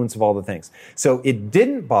confluence of all the things. So it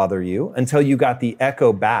didn't bother you until you got the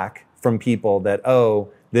echo back from people that,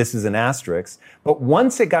 oh, this is an asterisk. But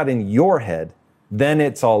once it got in your head, then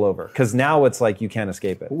it's all over. Because now it's like you can't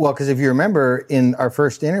escape it. Well, because if you remember in our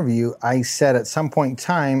first interview, I said at some point in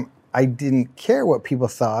time, I didn't care what people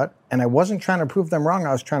thought, and I wasn't trying to prove them wrong.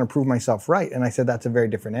 I was trying to prove myself right. And I said, that's a very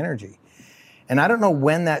different energy. And I don't know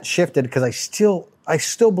when that shifted, because I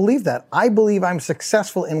still believe that. I believe I'm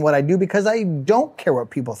successful in what I do because I don't care what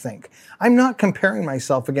people think. I'm not comparing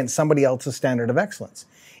myself against somebody else's standard of excellence.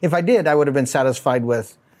 If I did, I would have been satisfied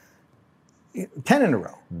with 10 in a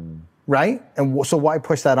row, right? And so why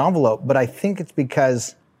push that envelope? But I think it's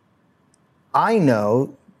because I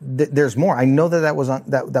know that there's more. I know that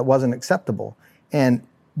wasn't acceptable. And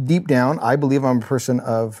deep down, I believe I'm a person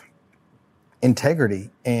of integrity,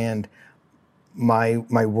 and my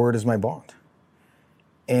word is my bond.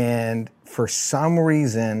 And for some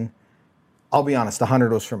reason, I'll be honest,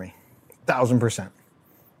 100 was for me. 1,000%.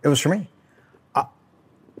 It was for me.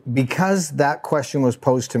 Because that question was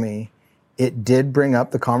posed to me, it did bring up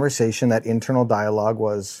the conversation. That internal dialogue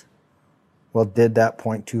was, well, did that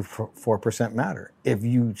 0.24% matter? If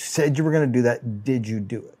you said you were going to do that, did you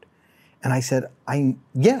do it? And I said,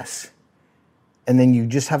 yes. And then you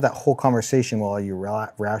just have that whole conversation. Well, are you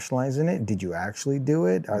rationalizing it? Did you actually do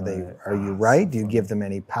it? Are you right? Do you give them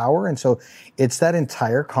any power? And so it's that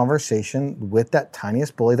entire conversation with that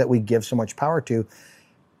tiniest bully that we give so much power to.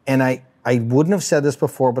 And I wouldn't have said this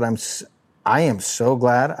before, but I am so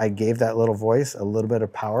glad I gave that little voice a little bit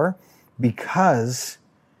of power, because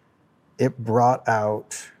it brought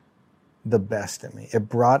out the best in me. It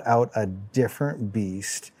brought out a different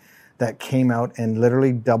beast that came out and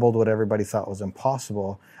literally doubled what everybody thought was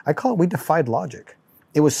impossible. I call it, we defied logic.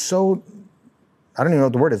 It was so, I don't even know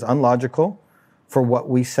what the word is, unlogical for what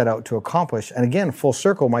we set out to accomplish. And again, full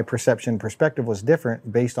circle, my perspective was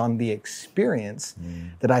different based on the experience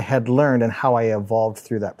that I had learned and how I evolved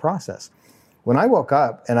through that process. When I woke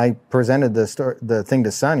up and I presented the thing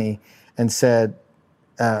to Sunny and said,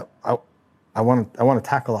 I want to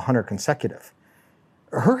tackle 100 consecutive.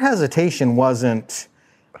 Her hesitation wasn't,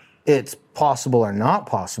 it's possible or not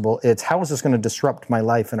possible. It's, how is this going to disrupt my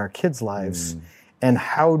life and our kids' lives? And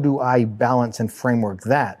how do I balance and framework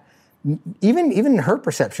that? Even her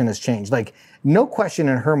perception has changed. Like, no question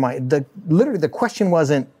in her mind. Literally, the question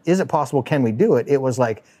wasn't, is it possible? Can we do it? It was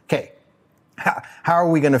like, okay, how are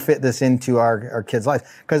we going to fit this into our kids' lives?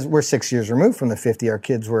 Because we're 6 years removed from the 50. Our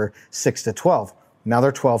kids were 6 to 12. Now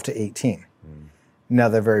they're 12 to 18. Now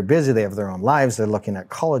they're very busy. They have their own lives. They're looking at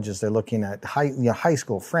colleges. They're looking at high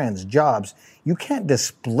school, friends, jobs. You can't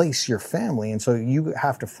displace your family. And so you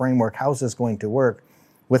have to framework, how's this going to work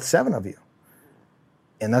with 7 of you?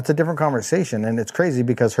 And that's a different conversation. And it's crazy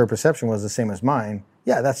because her perception was the same as mine.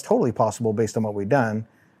 Yeah, that's totally possible based on what we've done.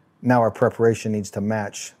 Now our preparation needs to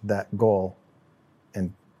match that goal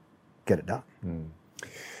and get it done.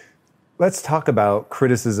 Let's talk about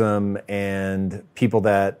criticism and people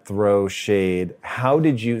that throw shade. How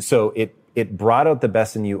did you, so it brought out the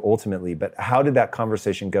best in you ultimately, but how did that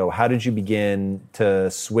conversation go? How did you begin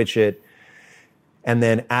to switch it? And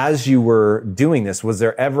then as you were doing this, was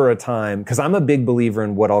there ever a time, because I'm a big believer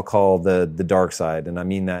in what I'll call the dark side, and I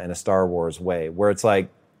mean that in a Star Wars way, where it's like,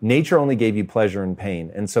 nature only gave you pleasure and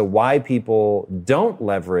pain. And so why people don't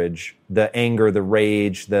leverage the anger, the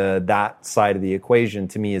rage, that side of the equation,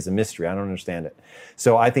 to me is a mystery. I don't understand it.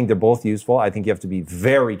 So I think they're both useful. I think you have to be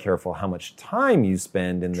very careful how much time you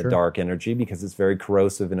spend in the dark energy, because it's very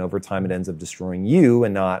corrosive, and over time it ends up destroying you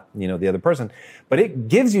and not, the other person. But it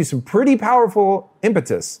gives you some pretty powerful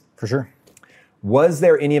impetus. For sure. Was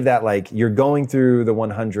there any of that, like you're going through the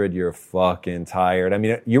 100, you're fucking tired? I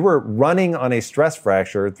mean, you were running on a stress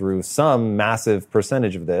fracture through some massive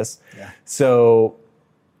percentage of this. Yeah. So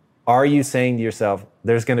are you saying to yourself,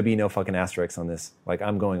 there's going to be no fucking asterisks on this? Like,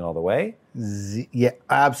 I'm going all the way? Yeah,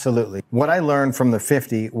 absolutely. What I learned from the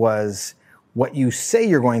 50 was what you say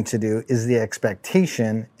you're going to do is the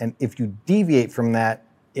expectation. And if you deviate from that,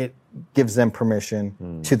 it gives them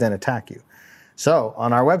permission to then attack you. So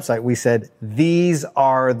on our website, we said, these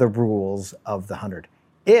are the rules of the 100.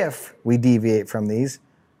 If we deviate from these,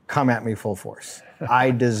 come at me full force. I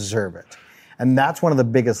deserve it. And that's one of the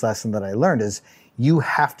biggest lessons that I learned is you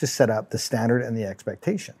have to set up the standard and the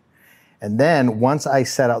expectation. And then once I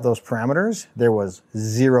set out those parameters, there was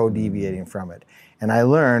zero deviating from it. And I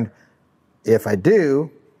learned if I do,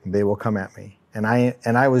 they will come at me. And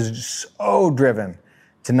I was so driven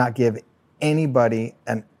to not give anybody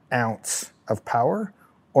an ounce of power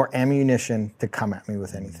or ammunition to come at me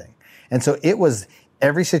with anything. And so it was,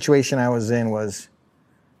 every situation I was in was,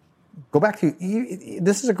 go back to,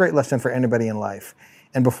 this is a great lesson for anybody in life.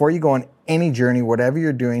 And before you go on any journey, whatever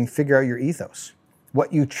you're doing, figure out your ethos,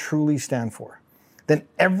 what you truly stand for. Then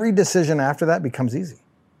every decision after that becomes easy.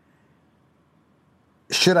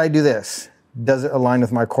 Should I do this? Does it align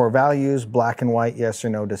with my core values? Black and white, yes or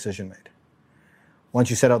no, decision made. Once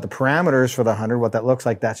you set out the parameters for the 100, what that looks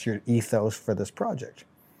like, that's your ethos for this project.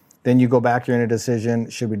 Then you go back, you're in a decision,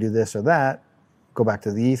 should we do this or that? Go back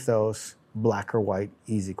to the ethos, black or white,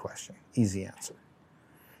 easy question, easy answer.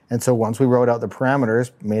 And so once we wrote out the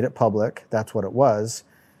parameters, made it public, that's what it was.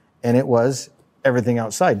 And it was everything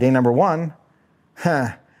outside. Day number 1,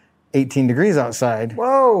 18 degrees outside.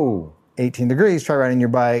 Whoa! 18 degrees, try riding your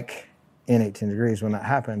bike in 18 degrees. When that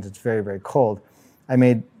happens, it's very, very cold. I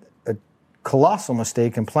made a colossal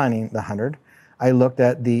mistake in planning the 100. I looked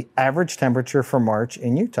at the average temperature for March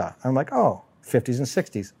in Utah. I'm like, oh, 50s and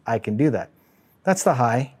 60s. I can do that. That's the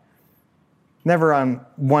high. Never on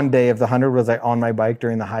one day of the 100 was I on my bike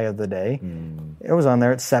during the high of the day. It was on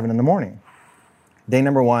there at 7 in the morning. Day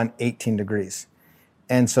number 1, 18 degrees.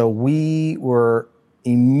 And so we were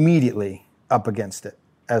immediately up against it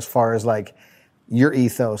as far as like your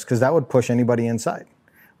ethos, because that would push anybody inside.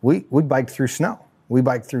 We biked through snow. We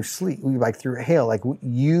biked through sleet. We biked through hail. Like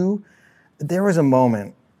there was a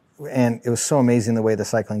moment, and it was so amazing the way the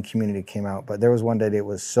cycling community came out, but there was one day that it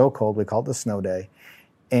was so cold, we called it the snow day,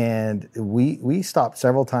 and we stopped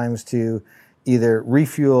several times to either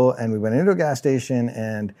refuel, and we went into a gas station,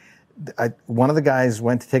 and one of the guys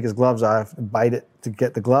went to take his gloves off, bite it to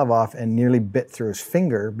get the glove off, and nearly bit through his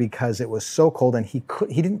finger because it was so cold, and he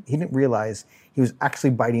didn't realize he was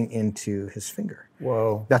actually biting into his finger.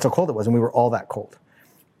 Whoa. That's how cold it was, and we were all that cold.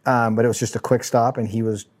 But it was just a quick stop, and he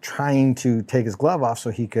was trying to take his glove off so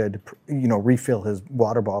he could, refill his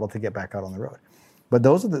water bottle to get back out on the road. But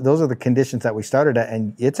those are the conditions that we started at,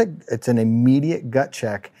 and it's an immediate gut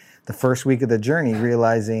check the first week of the journey,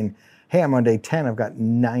 realizing, hey, I'm on day 10, I've got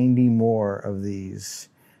 90 more of these.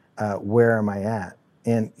 Where am I at?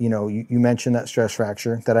 And you mentioned that stress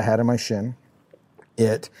fracture that I had in my shin.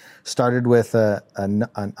 It started with an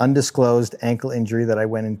undisclosed ankle injury that I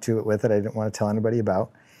went into it with that I didn't want to tell anybody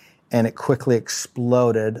about. And it quickly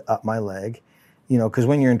exploded up my leg. Because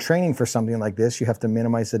when you're in training for something like this, you have to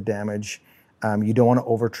minimize the damage. You don't want to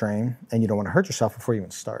overtrain, and you don't want to hurt yourself before you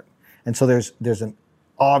even start. And so there's an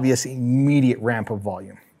obvious immediate ramp of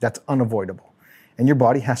volume. That's unavoidable. And your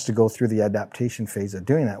body has to go through the adaptation phase of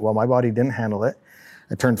doing that. Well, my body didn't handle it.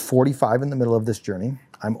 I turned 45 in the middle of this journey.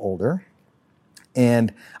 I'm older.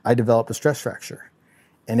 And I developed a stress fracture.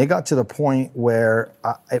 And it got to the point where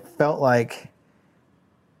it felt like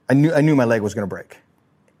I knew my leg was going to break.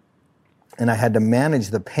 And I had to manage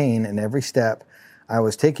the pain, and every step I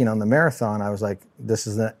was taking on the marathon, I was like, this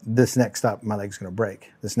next step, my leg's going to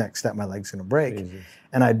break. This next step, my leg's going to break. Jesus.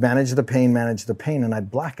 And I'd manage the pain, and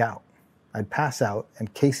I'd black out. I'd pass out,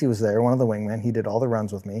 and Casey was there, one of the wingmen. He did all the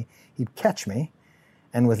runs with me. He'd catch me,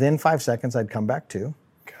 and within 5 seconds, I'd come back to.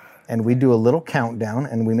 And we'd do a little countdown,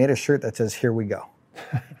 and we made a shirt that says, here we go.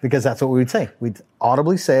 Because that's what we would say. We'd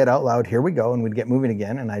audibly say it out loud, here we go, and we'd get moving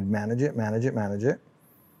again, and I'd manage it,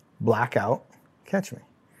 black out, catch me.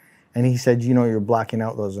 And he said, you're blacking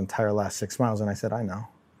out those entire last 6 miles. And I said, I know.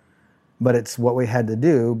 But it's what we had to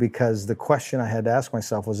do, because the question I had to ask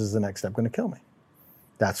myself was, is the next step going to kill me?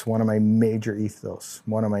 That's one of my major ethos.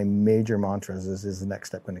 One of my major mantras is the next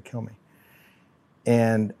step going to kill me?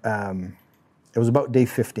 And it was about day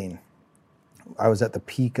 15. I was at the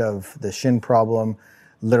peak of the shin problem,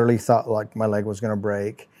 literally thought like my leg was going to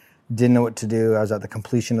break, didn't know what to do. I was at the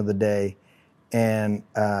completion of the day, and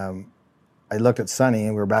I looked at Sunny, and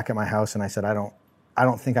we were back at my house, and I said, I I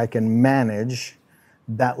don't think I can manage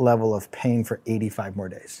that level of pain for 85 more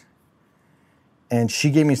days. And she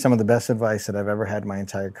gave me some of the best advice that I've ever had in my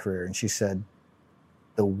entire career. And she said,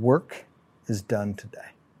 the work is done today.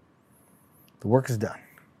 The work is done.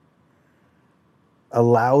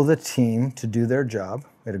 Allow the team to do their job.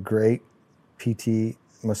 We had a great PT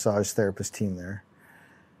massage therapist team there.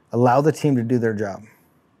 Allow the team to do their job.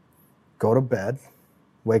 Go to bed,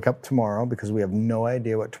 wake up tomorrow because we have no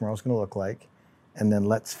idea what tomorrow's going to look like, and then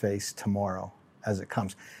let's face tomorrow as it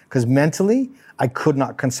comes. Because mentally, I could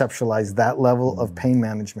not conceptualize that level of pain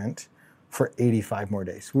management for 85 more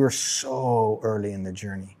days. We were so early in the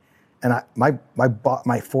journey. And my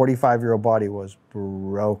 45-year-old body was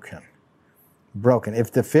broken.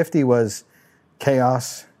 If the 50 was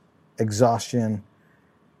chaos, exhaustion,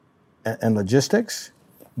 and logistics,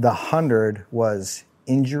 the 100 was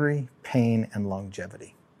injury, pain, and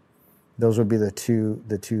longevity. Those would be the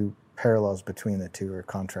two parallels between the two, or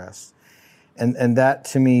contrasts. And that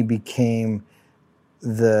to me became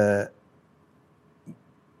the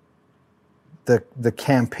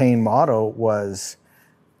campaign motto was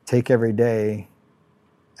take every day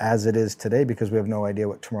as it is today, because we have no idea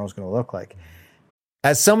what tomorrow's going to look like.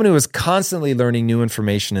 As someone who is constantly learning new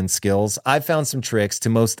information and skills, I've found some tricks to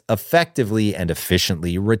most effectively and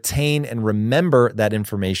efficiently retain and remember that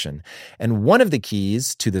information. And one of the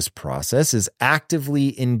keys to this process is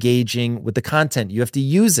actively engaging with the content. You have to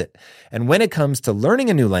use it. And when it comes to learning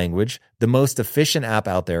a new language, the most efficient app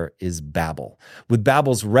out there is Babbel. With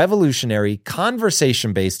Babbel's revolutionary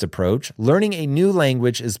conversation-based approach, learning a new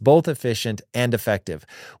language is both efficient and effective.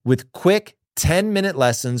 With quick 10-minute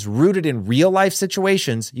lessons rooted in real-life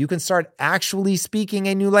situations, you can start actually speaking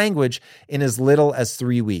a new language in as little as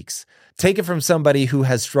 3 weeks. Take it from somebody who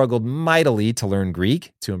has struggled mightily to learn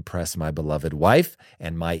Greek to impress my beloved wife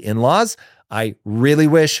and my in-laws. I really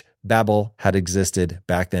wish Babbel had existed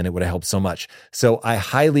back then. It would have helped so much. So I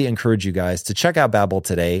highly encourage you guys to check out Babbel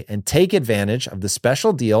today and take advantage of the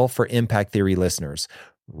special deal for Impact Theory listeners.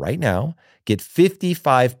 Right now, get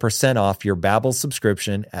 55% off your Babbel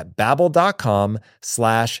subscription at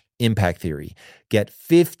babbel.com/Impact Theory. Get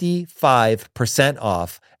 55%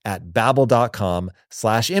 off at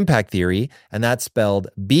babbel.com/Impact Theory, and that's spelled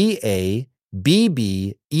BABBEL.com.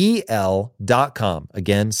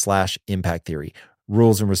 Again, /Impact Theory.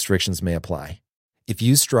 Rules and restrictions may apply. If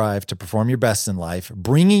you strive to perform your best in life,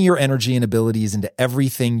 bringing your energy and abilities into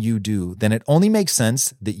everything you do, then it only makes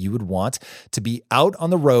sense that you would want to be out on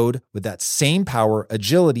the road with that same power,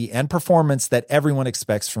 agility, and performance that everyone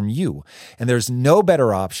expects from you. And there's no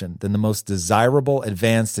better option than the most desirable,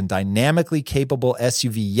 advanced, and dynamically capable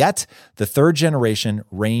SUV yet, the third generation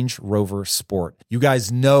Range Rover Sport. You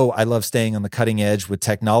guys know I love staying on the cutting edge with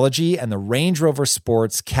technology, and the Range Rover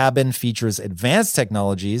Sport's cabin features advanced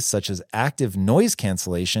technologies such as active noise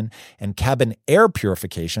cancellation and cabin air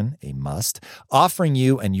purification, a must, offering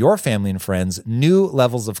you and your family and friends new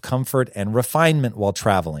levels of comfort and refinement while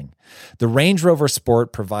traveling. The Range Rover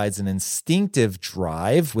Sport provides an instinctive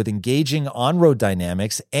drive with engaging on-road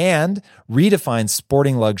dynamics and redefines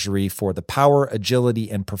sporting luxury for the power,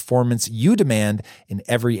 agility, and performance you demand in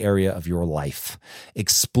every area of your life.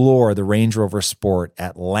 Explore the Range Rover Sport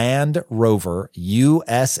at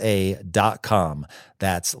LandRoverUSA.com.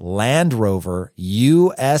 That's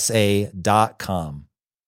LandRoverUSA.com.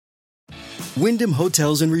 Wyndham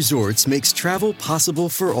Hotels and Resorts makes travel possible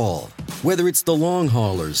for all. Whether it's the long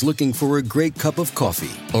haulers looking for a great cup of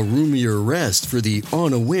coffee, a roomier rest for the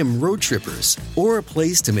on-a-whim road trippers, or a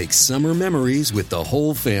place to make summer memories with the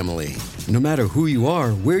whole family. No matter who you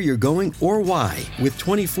are, where you're going, or why, with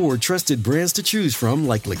 24 trusted brands to choose from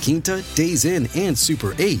like La Quinta, Days Inn, and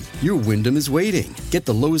Super 8, your Wyndham is waiting. Get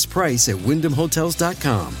the lowest price at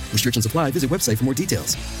WyndhamHotels.com. Restrictions apply. Visit website for more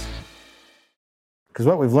details. Because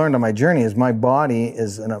what we've learned on my journey is my body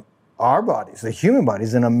is our bodies, the human body,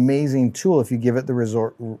 is an amazing tool if you give it the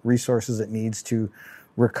resources it needs to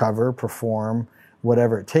recover, perform,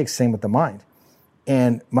 whatever it takes. Same with the mind.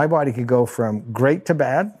 And my body could go from great to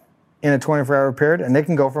bad in a 24-hour period, and they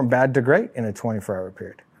can go from bad to great in a 24-hour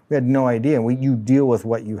period. We had no idea. You deal with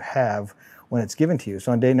what you have when it's given to you.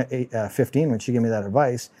 So on day 15, when she gave me that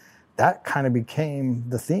advice, that kind of became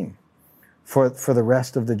the theme. For the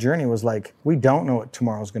rest of the journey was like, we don't know what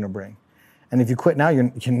tomorrow's going to bring. And if you quit now,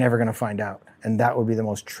 you're never going to find out. And that would be the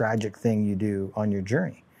most tragic thing you do on your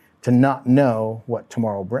journey, to not know what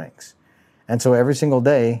tomorrow brings. And so every single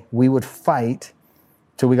day we would fight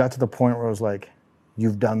till we got to the point where it was like,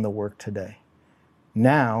 you've done the work today.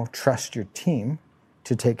 Now trust your team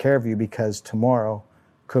to take care of you, because tomorrow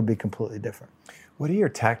could be completely different. What are your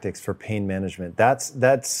tactics for pain management? That's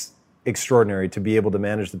extraordinary to be able to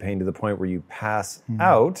manage the pain to the point where you pass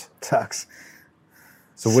out. Sucks.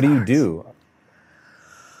 So what do you do?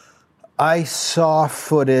 I saw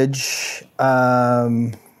footage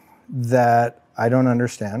that I don't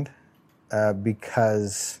understand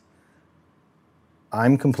because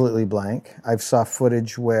I'm completely blank. I've saw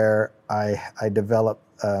footage where I developed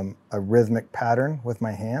a rhythmic pattern with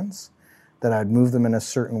my hands, that I'd move them in a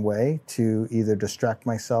certain way to either distract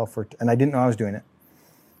myself and I didn't know I was doing it.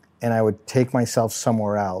 And I would take myself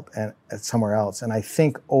somewhere else. And I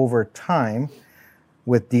think over time,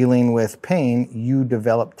 with dealing with pain, you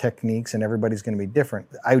develop techniques and everybody's going to be different.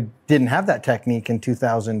 I didn't have that technique in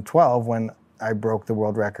 2012 when I broke the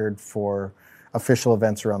world record for official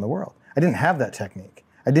events around the world. I didn't have that technique.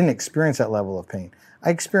 I didn't experience that level of pain. I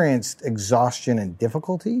experienced exhaustion and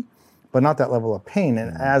difficulty, but not that level of pain.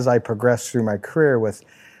 And as I progressed through my career with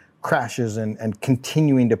crashes and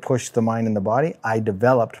continuing to push the mind and the body, I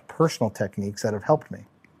developed personal techniques that have helped me.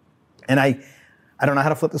 And I don't know how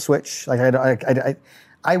to flip the switch. Like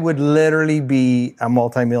I would literally be a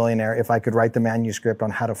multimillionaire if I could write the manuscript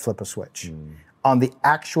on how to flip a switch. On the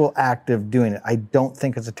actual act of doing it, I don't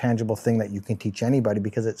think it's a tangible thing that you can teach anybody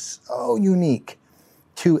because it's so unique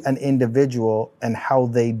to an individual and how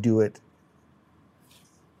they do it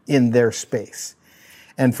in their space.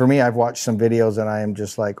 And for me, I've watched some videos and I am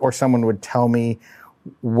just like, or someone would tell me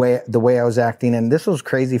the way I was acting. And this was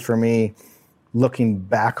crazy for me looking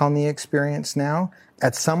back on the experience now.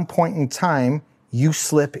 At some point in time, you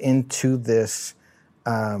slip into this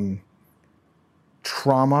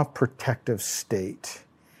trauma protective state.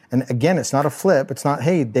 And again, it's not a flip. It's not,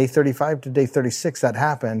 hey, day 35 to day 36, that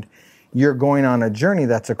happened. You're going on a journey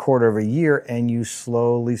that's a quarter of a year and you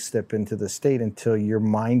slowly slip into the state until your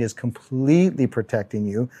mind is completely protecting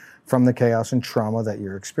you from the chaos and trauma that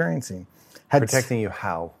you're experiencing. Protecting you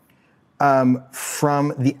how?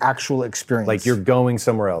 From the actual experience. Like you're going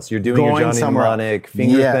somewhere else. You're doing your Johnny Mnemonic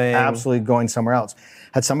finger thing. Yeah, absolutely going somewhere else.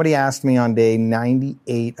 Had somebody asked me on day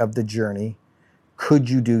 98 of the journey, could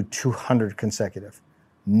you do 200 consecutive?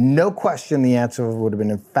 No question, the answer would have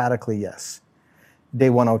been emphatically yes. Day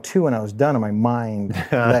 102, when I was done and my mind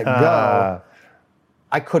let go,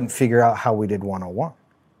 I couldn't figure out how we did 101.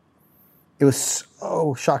 It was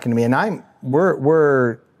so shocking to me. And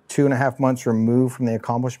we're 2.5 months removed from the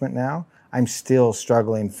accomplishment now. I'm still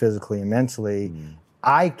struggling physically and mentally.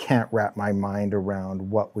 I can't wrap my mind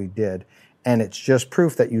around what we did. And it's just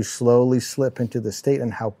proof that you slowly slip into the state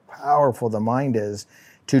and how powerful the mind is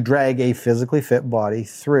to drag a physically fit body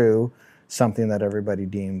through something that everybody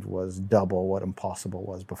deemed was double what impossible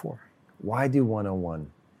was before. Why do 101?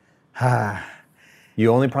 You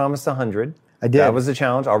only promised 100. I did. That was a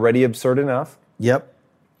challenge, already absurd enough. Yep.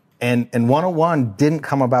 And 101 didn't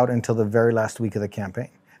come about until the very last week of the campaign.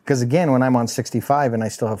 Because again, when I'm on 65 and I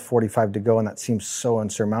still have 45 to go and that seems so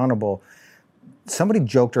insurmountable, somebody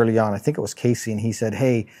joked early on, I think it was Casey, and he said,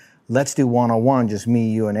 hey, let's do 101, just me,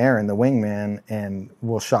 you, and Aaron, the wingman, and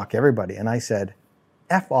we'll shock everybody. And I said,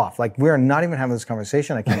 F off. Like, we're not even having this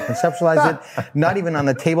conversation. I can't conceptualize it. Not even on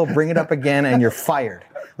the table. Bring it up again and you're fired.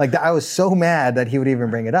 Like, I was so mad that he would even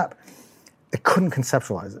bring it up. I couldn't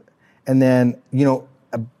conceptualize it. And then,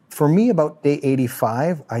 for me, about day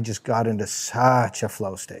 85, I just got into such a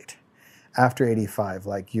flow state. After 85,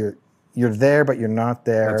 like you're there, but you're not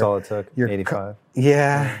there. That's all it took, 85?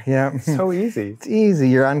 Yeah. So easy. It's easy.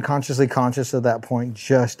 You're unconsciously conscious at that point,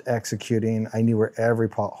 just executing. I knew where every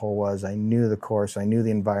pothole was. I knew the course. I knew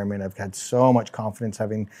the environment. I've had so much confidence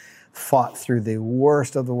having fought through the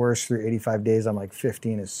worst of the worst through 85 days. I'm like,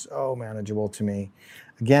 15 is so manageable to me.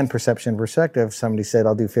 Again, perception perspective. Somebody said,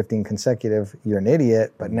 I'll do 15 consecutive. You're an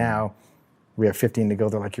idiot. But now we have 15 to go.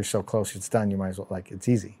 They're like, you're so close. It's done. You might as well, like, it's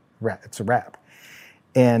easy. It's a wrap.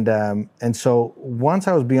 And so once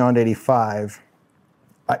I was beyond 85,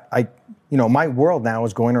 my world now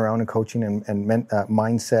is going around and coaching and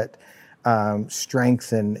mindset,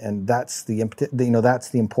 strength, and that's that's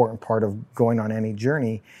the important part of going on any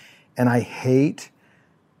journey. And I hate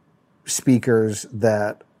speakers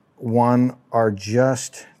that are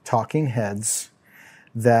just talking heads,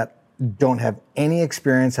 that don't have any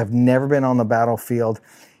experience, have never been on the battlefield.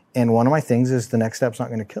 And one of my things is the next step's not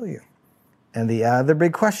going to kill you. And the other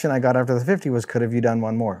big question I got after the 50 was, could have you done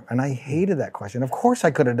one more? And I hated that question. Of course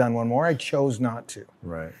I could have done one more. I chose not to.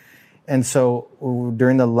 Right. And so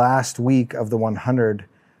during the last week of the 100,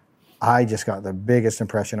 I just got the biggest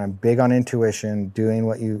impression. I'm big on intuition, doing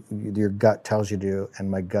what your gut tells you to do.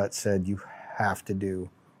 And my gut said, you have to do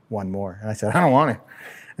one more. And I said, I don't want to.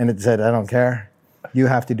 And it said, I don't care. You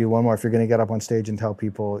have to do one more. If you're going to get up on stage and tell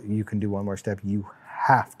people you can do one more step, you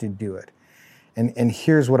have to do it. And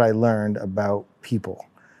here's what I learned about people.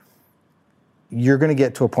 you're going to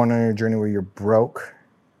get to a point on your journey where you're broke,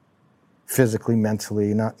 physically,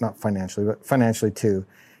 mentally, not financially, but financially too.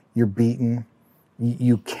 You're beaten.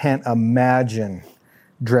 You can't imagine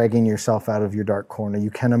dragging yourself out of your dark corner.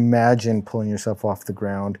 You can't imagine pulling yourself off the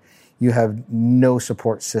ground. You have no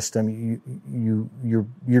support system.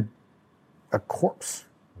 You're a corpse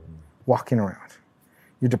walking around.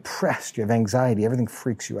 You're depressed. You have anxiety. Everything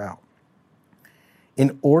freaks you out.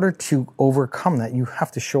 In order to overcome that, you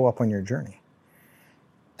have to show up on your journey.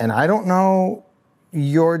 And I don't know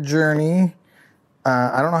your journey.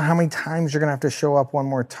 I don't know how many times you're going to have to show up one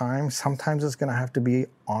more time. Sometimes it's going to have to be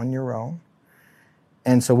on your own.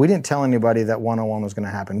 And so we didn't tell anybody that 101 was going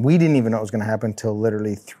to happen. We didn't even know it was going to happen until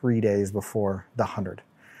literally 3 days before the 100.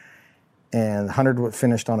 And the 100 was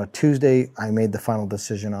finished on a Tuesday. I made the final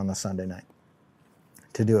decision on the Sunday night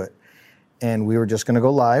to do it. And we were just going to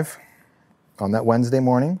go live on that Wednesday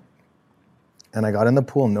morning. And I got in the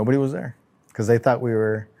pool and nobody was there because they thought we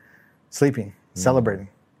were sleeping, celebrating.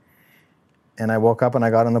 And I woke up and I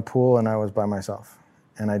got in the pool and I was by myself.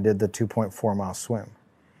 And I did the 2.4 mile swim.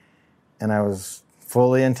 And I was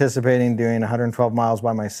fully anticipating doing 112 miles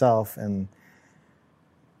by myself, and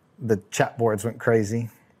the chat boards went crazy,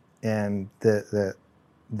 and the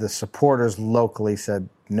supporters locally said,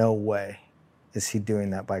 "No way is he doing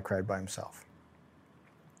that bike ride by himself."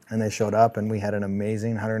 And they showed up, and we had an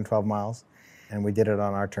amazing 112 miles, and we did it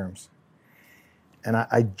on our terms. And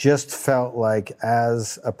I just felt like,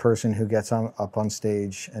 as a person who gets up on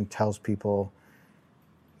stage and tells people,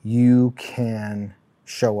 you can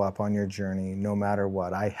show up on your journey no matter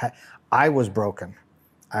what. I was broken.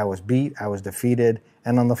 I was beat. I was defeated.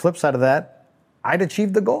 And on the flip side of that, I'd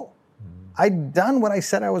achieved the goal. I'd done what I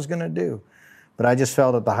said I was going to do. But I just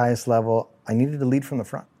felt at the highest level, I needed to lead from the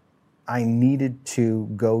front. I needed to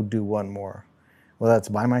go do one more. Whether that's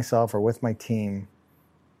by myself or with my team,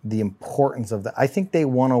 the importance of that. I think day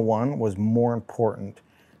 101 was more important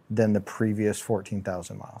than the previous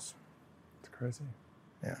 14,000 miles. It's crazy.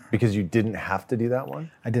 Yeah. Because you didn't have to do that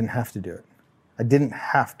one? I didn't have to do it. I didn't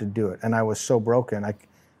have to do it. And I was so broken. I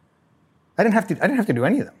didn't have to do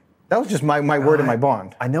any of them. That was just my word and my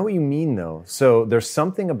bond. I know what you mean, though. So there's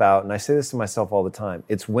something about, and I say this to myself all the time,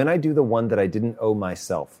 it's when I do the one that I didn't owe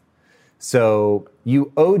myself. So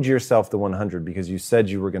you owed yourself the 100 because you said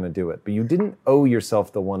you were going to do it, but you didn't owe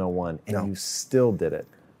yourself the 101, and you still did it.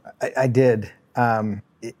 I did.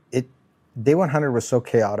 Day 100 was so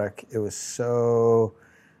chaotic. It was so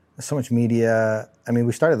much media. I mean,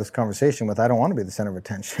 we started this conversation with, I don't want to be the center of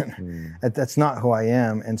attention. That's not who I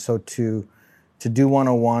am. And so to do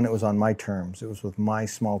 101, it was on my terms. It was with my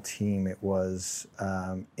small team. It was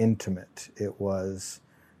intimate. It was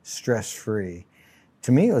stress-free.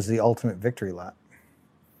 To me, it was the ultimate victory lap.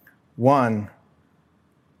 One,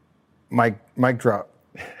 mic drop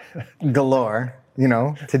galore,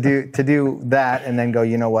 to do that and then go,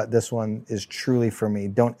 you know what, this one is truly for me.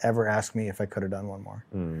 Don't ever ask me if I could have done one more.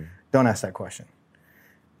 Don't ask that question.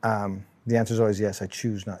 The answer is always yes, I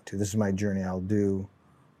choose not to. This is my journey. I'll do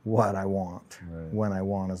what I want, when I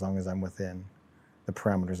want, as long as I'm within the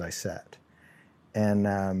parameters I set.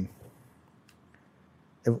 And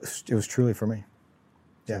it was truly for me.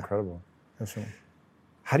 It's incredible. That's right.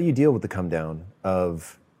 How do you deal with the come down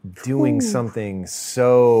of doing something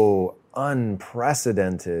so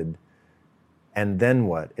unprecedented, and then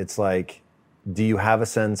what? It's like, do you have a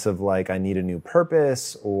sense of like, I need a new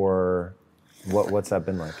purpose, or what's that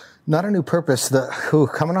been like? Not a new purpose.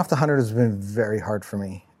 Coming off the 100 has been very hard for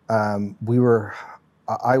me.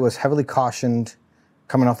 I was heavily cautioned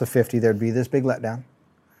coming off the 50, there'd be this big letdown.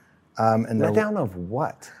 Letdown of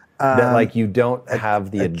what? That like you don't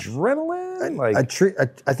have the adrenaline?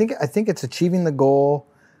 I think it's achieving the goal.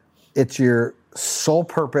 It's your sole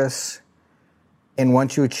purpose. And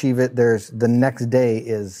once you achieve it, the next day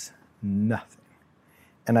is nothing.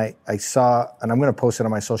 And I saw, and I'm going to post it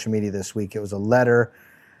on my social media this week. It was a letter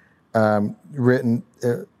written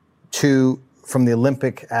from the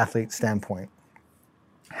Olympic athlete standpoint.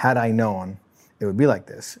 Had I known, it would be like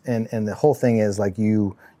this. And the whole thing is like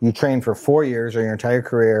you train for 4 years or your entire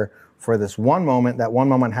career for this one moment. That one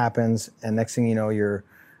moment happens, and next thing you know, you're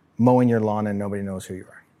mowing your lawn and nobody knows who you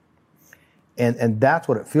are. And that's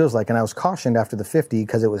what it feels like. And I was cautioned after the 50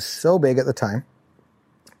 because it was so big at the time.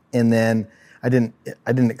 And then I didn't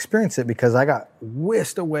experience it because I got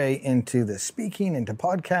whisked away into the speaking, into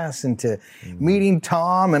podcasts, into meeting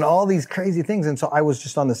Tom and all these crazy things. And so I was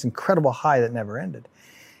just on this incredible high that never ended.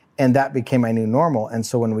 And that became my new normal. And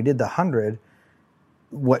so when we did the 100,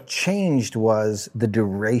 what changed was the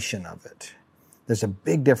duration of it. There's a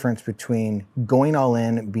big difference between going all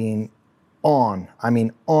in, being on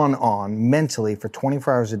mentally for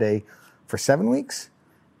 24 hours a day, for 7 weeks,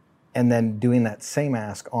 and then doing that same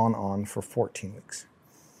ask on for 14 weeks.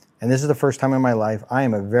 And this is the first time in my life I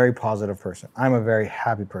am a very positive person. I'm a very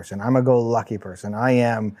happy person. I'm a go-lucky person. I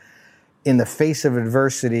am, in the face of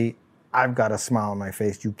adversity, I've got a smile on my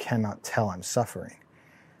face. You cannot tell I'm suffering.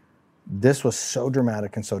 This was so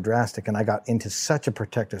dramatic and so drastic, and I got into such a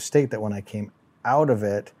protective state that when I came out of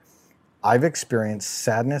it, I've experienced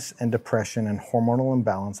sadness and depression and hormonal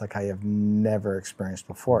imbalance like I have never experienced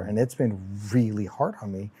before. And it's been really hard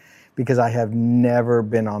on me because I have never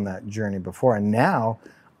been on that journey before. And now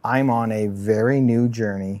I'm on a very new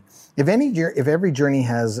journey. If every journey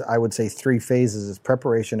has, I would say, 3 phases, it's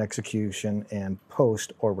preparation, execution, and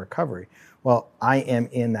post or recovery. Well, I am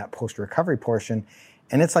in that post-recovery portion,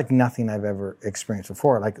 and it's like nothing I've ever experienced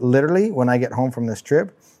before. Like literally, when I get home from this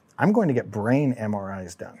trip, I'm going to get brain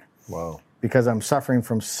MRIs done. Wow. Because I'm suffering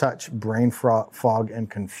from such brain fog and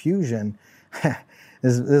confusion.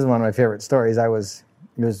 This is one of my favorite stories. It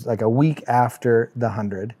was like a week after the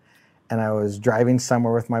 100, and I was driving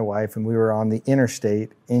somewhere with my wife, and we were on the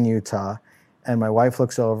interstate in Utah, and my wife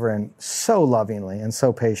looks over and so lovingly and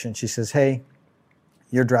so patient, she says, "Hey,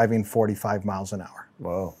 you're driving 45 miles an hour."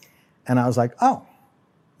 Wow. And I was like, "Oh,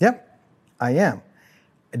 yep, I am."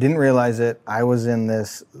 I didn't realize it. I was in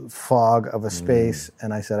this fog of a space,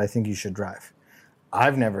 and I said, "I think you should drive."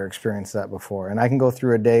 I've never experienced that before. And I can go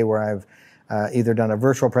through a day where I've either done a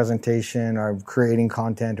virtual presentation or I'm creating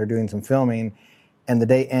content or doing some filming, and the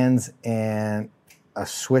day ends and a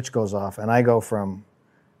switch goes off, and I go from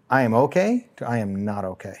I am okay to I am not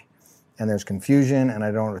okay. And there's confusion, and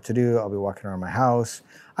I don't know what to do. I'll be walking around my house.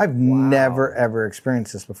 I've never, ever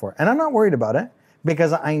experienced this before. And I'm not worried about it,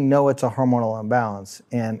 because I know it's a hormonal imbalance.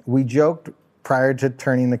 And we joked prior to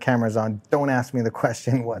turning the cameras on, don't ask me the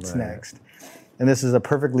question, what's next? And this is a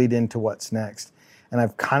perfect lead into what's next. And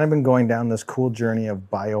I've kind of been going down this cool journey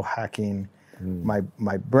of biohacking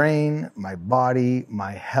my brain, my body,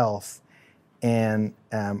 my health. And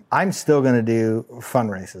I'm still going to do fun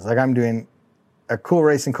races. Like I'm doing a cool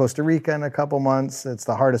race in Costa Rica in a couple months. It's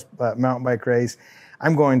the hardest mountain bike race.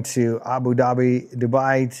 I'm going to Abu Dhabi,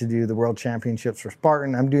 Dubai to do the World Championships for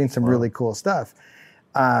Spartan. I'm doing some really cool stuff.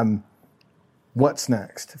 What's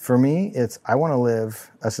next? For me, it's I want to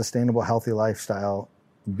live a sustainable, healthy lifestyle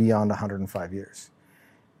beyond 105 years.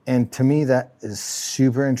 And to me, that is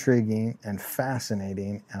super intriguing and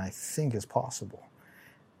fascinating, and I think is possible.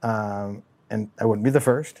 And I wouldn't be the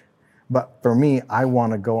first, but for me, I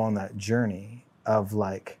want to go on that journey of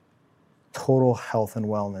like total health and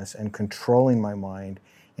wellness and controlling my mind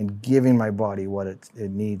and giving my body what it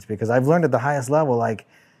needs. Because I've learned at the highest level, like,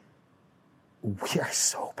 we are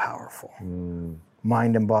so powerful,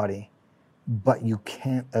 mind and body, but you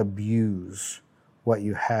can't abuse what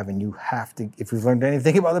you have. And you have to, if we've learned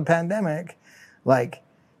anything about the pandemic, like,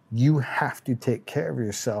 you have to take care of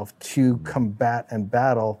yourself to combat and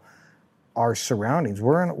battle our surroundings.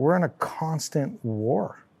 We're in a constant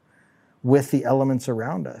war with the elements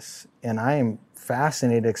around us. And I am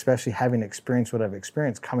fascinated, especially having experienced what I've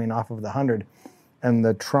experienced coming off of the 100 and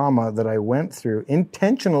the trauma that I went through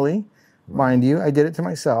intentionally, mind you. I did it to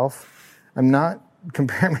myself. I'm not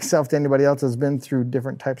comparing myself to anybody else that's been through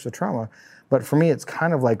different types of trauma. But for me, it's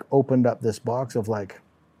kind of like opened up this box of like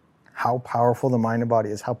how powerful the mind and body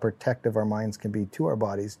is, how protective our minds can be to our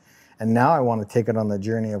bodies. And now I want to take it on the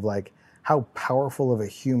journey of like, how powerful of a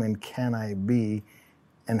human can I be,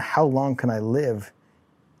 and how long can I live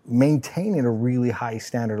maintaining a really high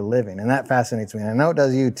standard of living? And that fascinates me. And I know it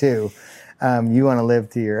does you too. You want to live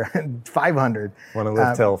to your 500. Want to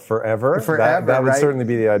live till forever? Forever, that would right? certainly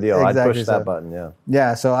be the ideal. Exactly. I'd push that button, yeah.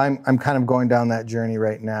 Yeah, so I'm kind of going down that journey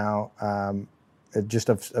right now, just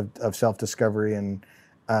of self-discovery and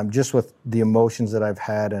just with the emotions that I've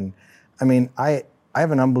had. And I mean, I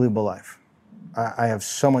have an unbelievable life. I have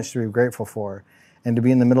so much to be grateful for. And to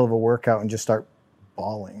be in the middle of a workout and just start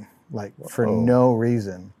bawling, like for no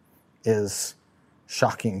reason, is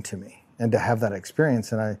shocking to me. And to have that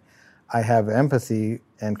experience, and I have empathy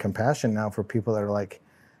and compassion now for people that are like,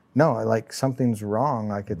 no, like something's wrong,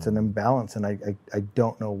 like it's an imbalance, and I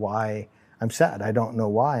don't know why I'm sad. I don't know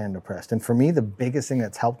why I'm depressed. And for me, the biggest thing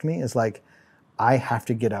that's helped me is like, I have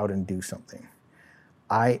to get out and do something.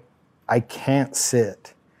 I can't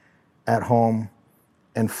sit at home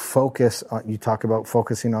and focus on, you talk about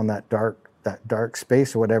focusing on that dark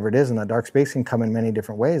space or whatever it is, and that dark space can come in many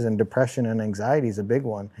different ways, and depression and anxiety is a big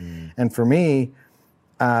one. And for me,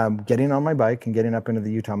 getting on my bike and getting up into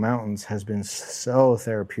the Utah mountains has been so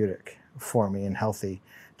therapeutic for me and healthy,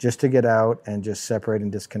 just to get out and just separate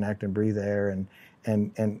and disconnect and breathe air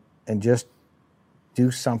and just do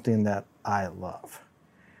something that I love.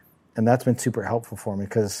 And that's been super helpful for me,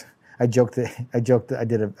 because I joked that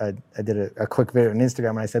I did a quick video on Instagram,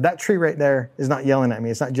 and I said, that tree right there is not yelling at me.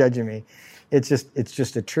 It's not judging me. It's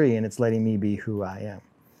just a tree, and it's letting me be who I am.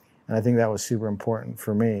 And I think that was super important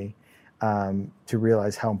for me to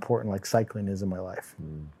realize how important like cycling is in my life,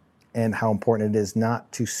 and how important it is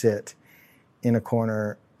not to sit in a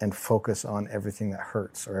corner and focus on everything that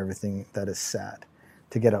hurts or everything that is sad,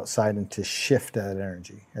 to get outside and to shift that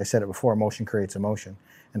energy. I said it before, emotion creates emotion.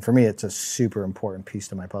 And for me, it's a super important piece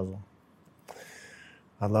to my puzzle.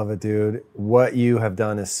 I love it, dude. What you have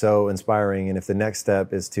done is so inspiring. And if the next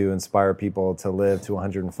step is to inspire people to live to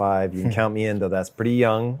 105, you can count me in, though that's pretty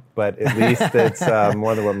young, but at least it's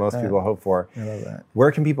more than what most people hope for. I love that.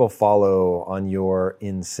 Where can people follow on your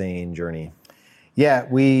insane journey? Yeah,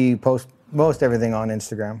 we post most everything on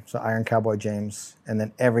Instagram, so Iron Cowboy James, and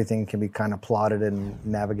then everything can be kind of plotted and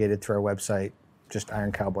navigated through our website, just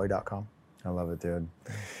ironcowboy.com. I love it, dude.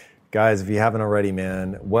 Guys, if you haven't already,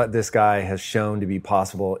 man, what this guy has shown to be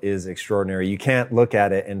possible is extraordinary. You can't look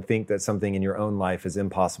at it and think that something in your own life is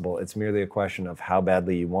impossible. It's merely a question of how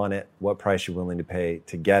badly you want it, what price you're willing to pay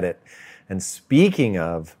to get it. And speaking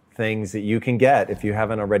of things that you can get, if you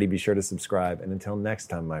haven't already, be sure to subscribe. And until next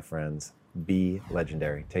time, my friends, be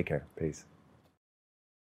legendary. Take care. Peace.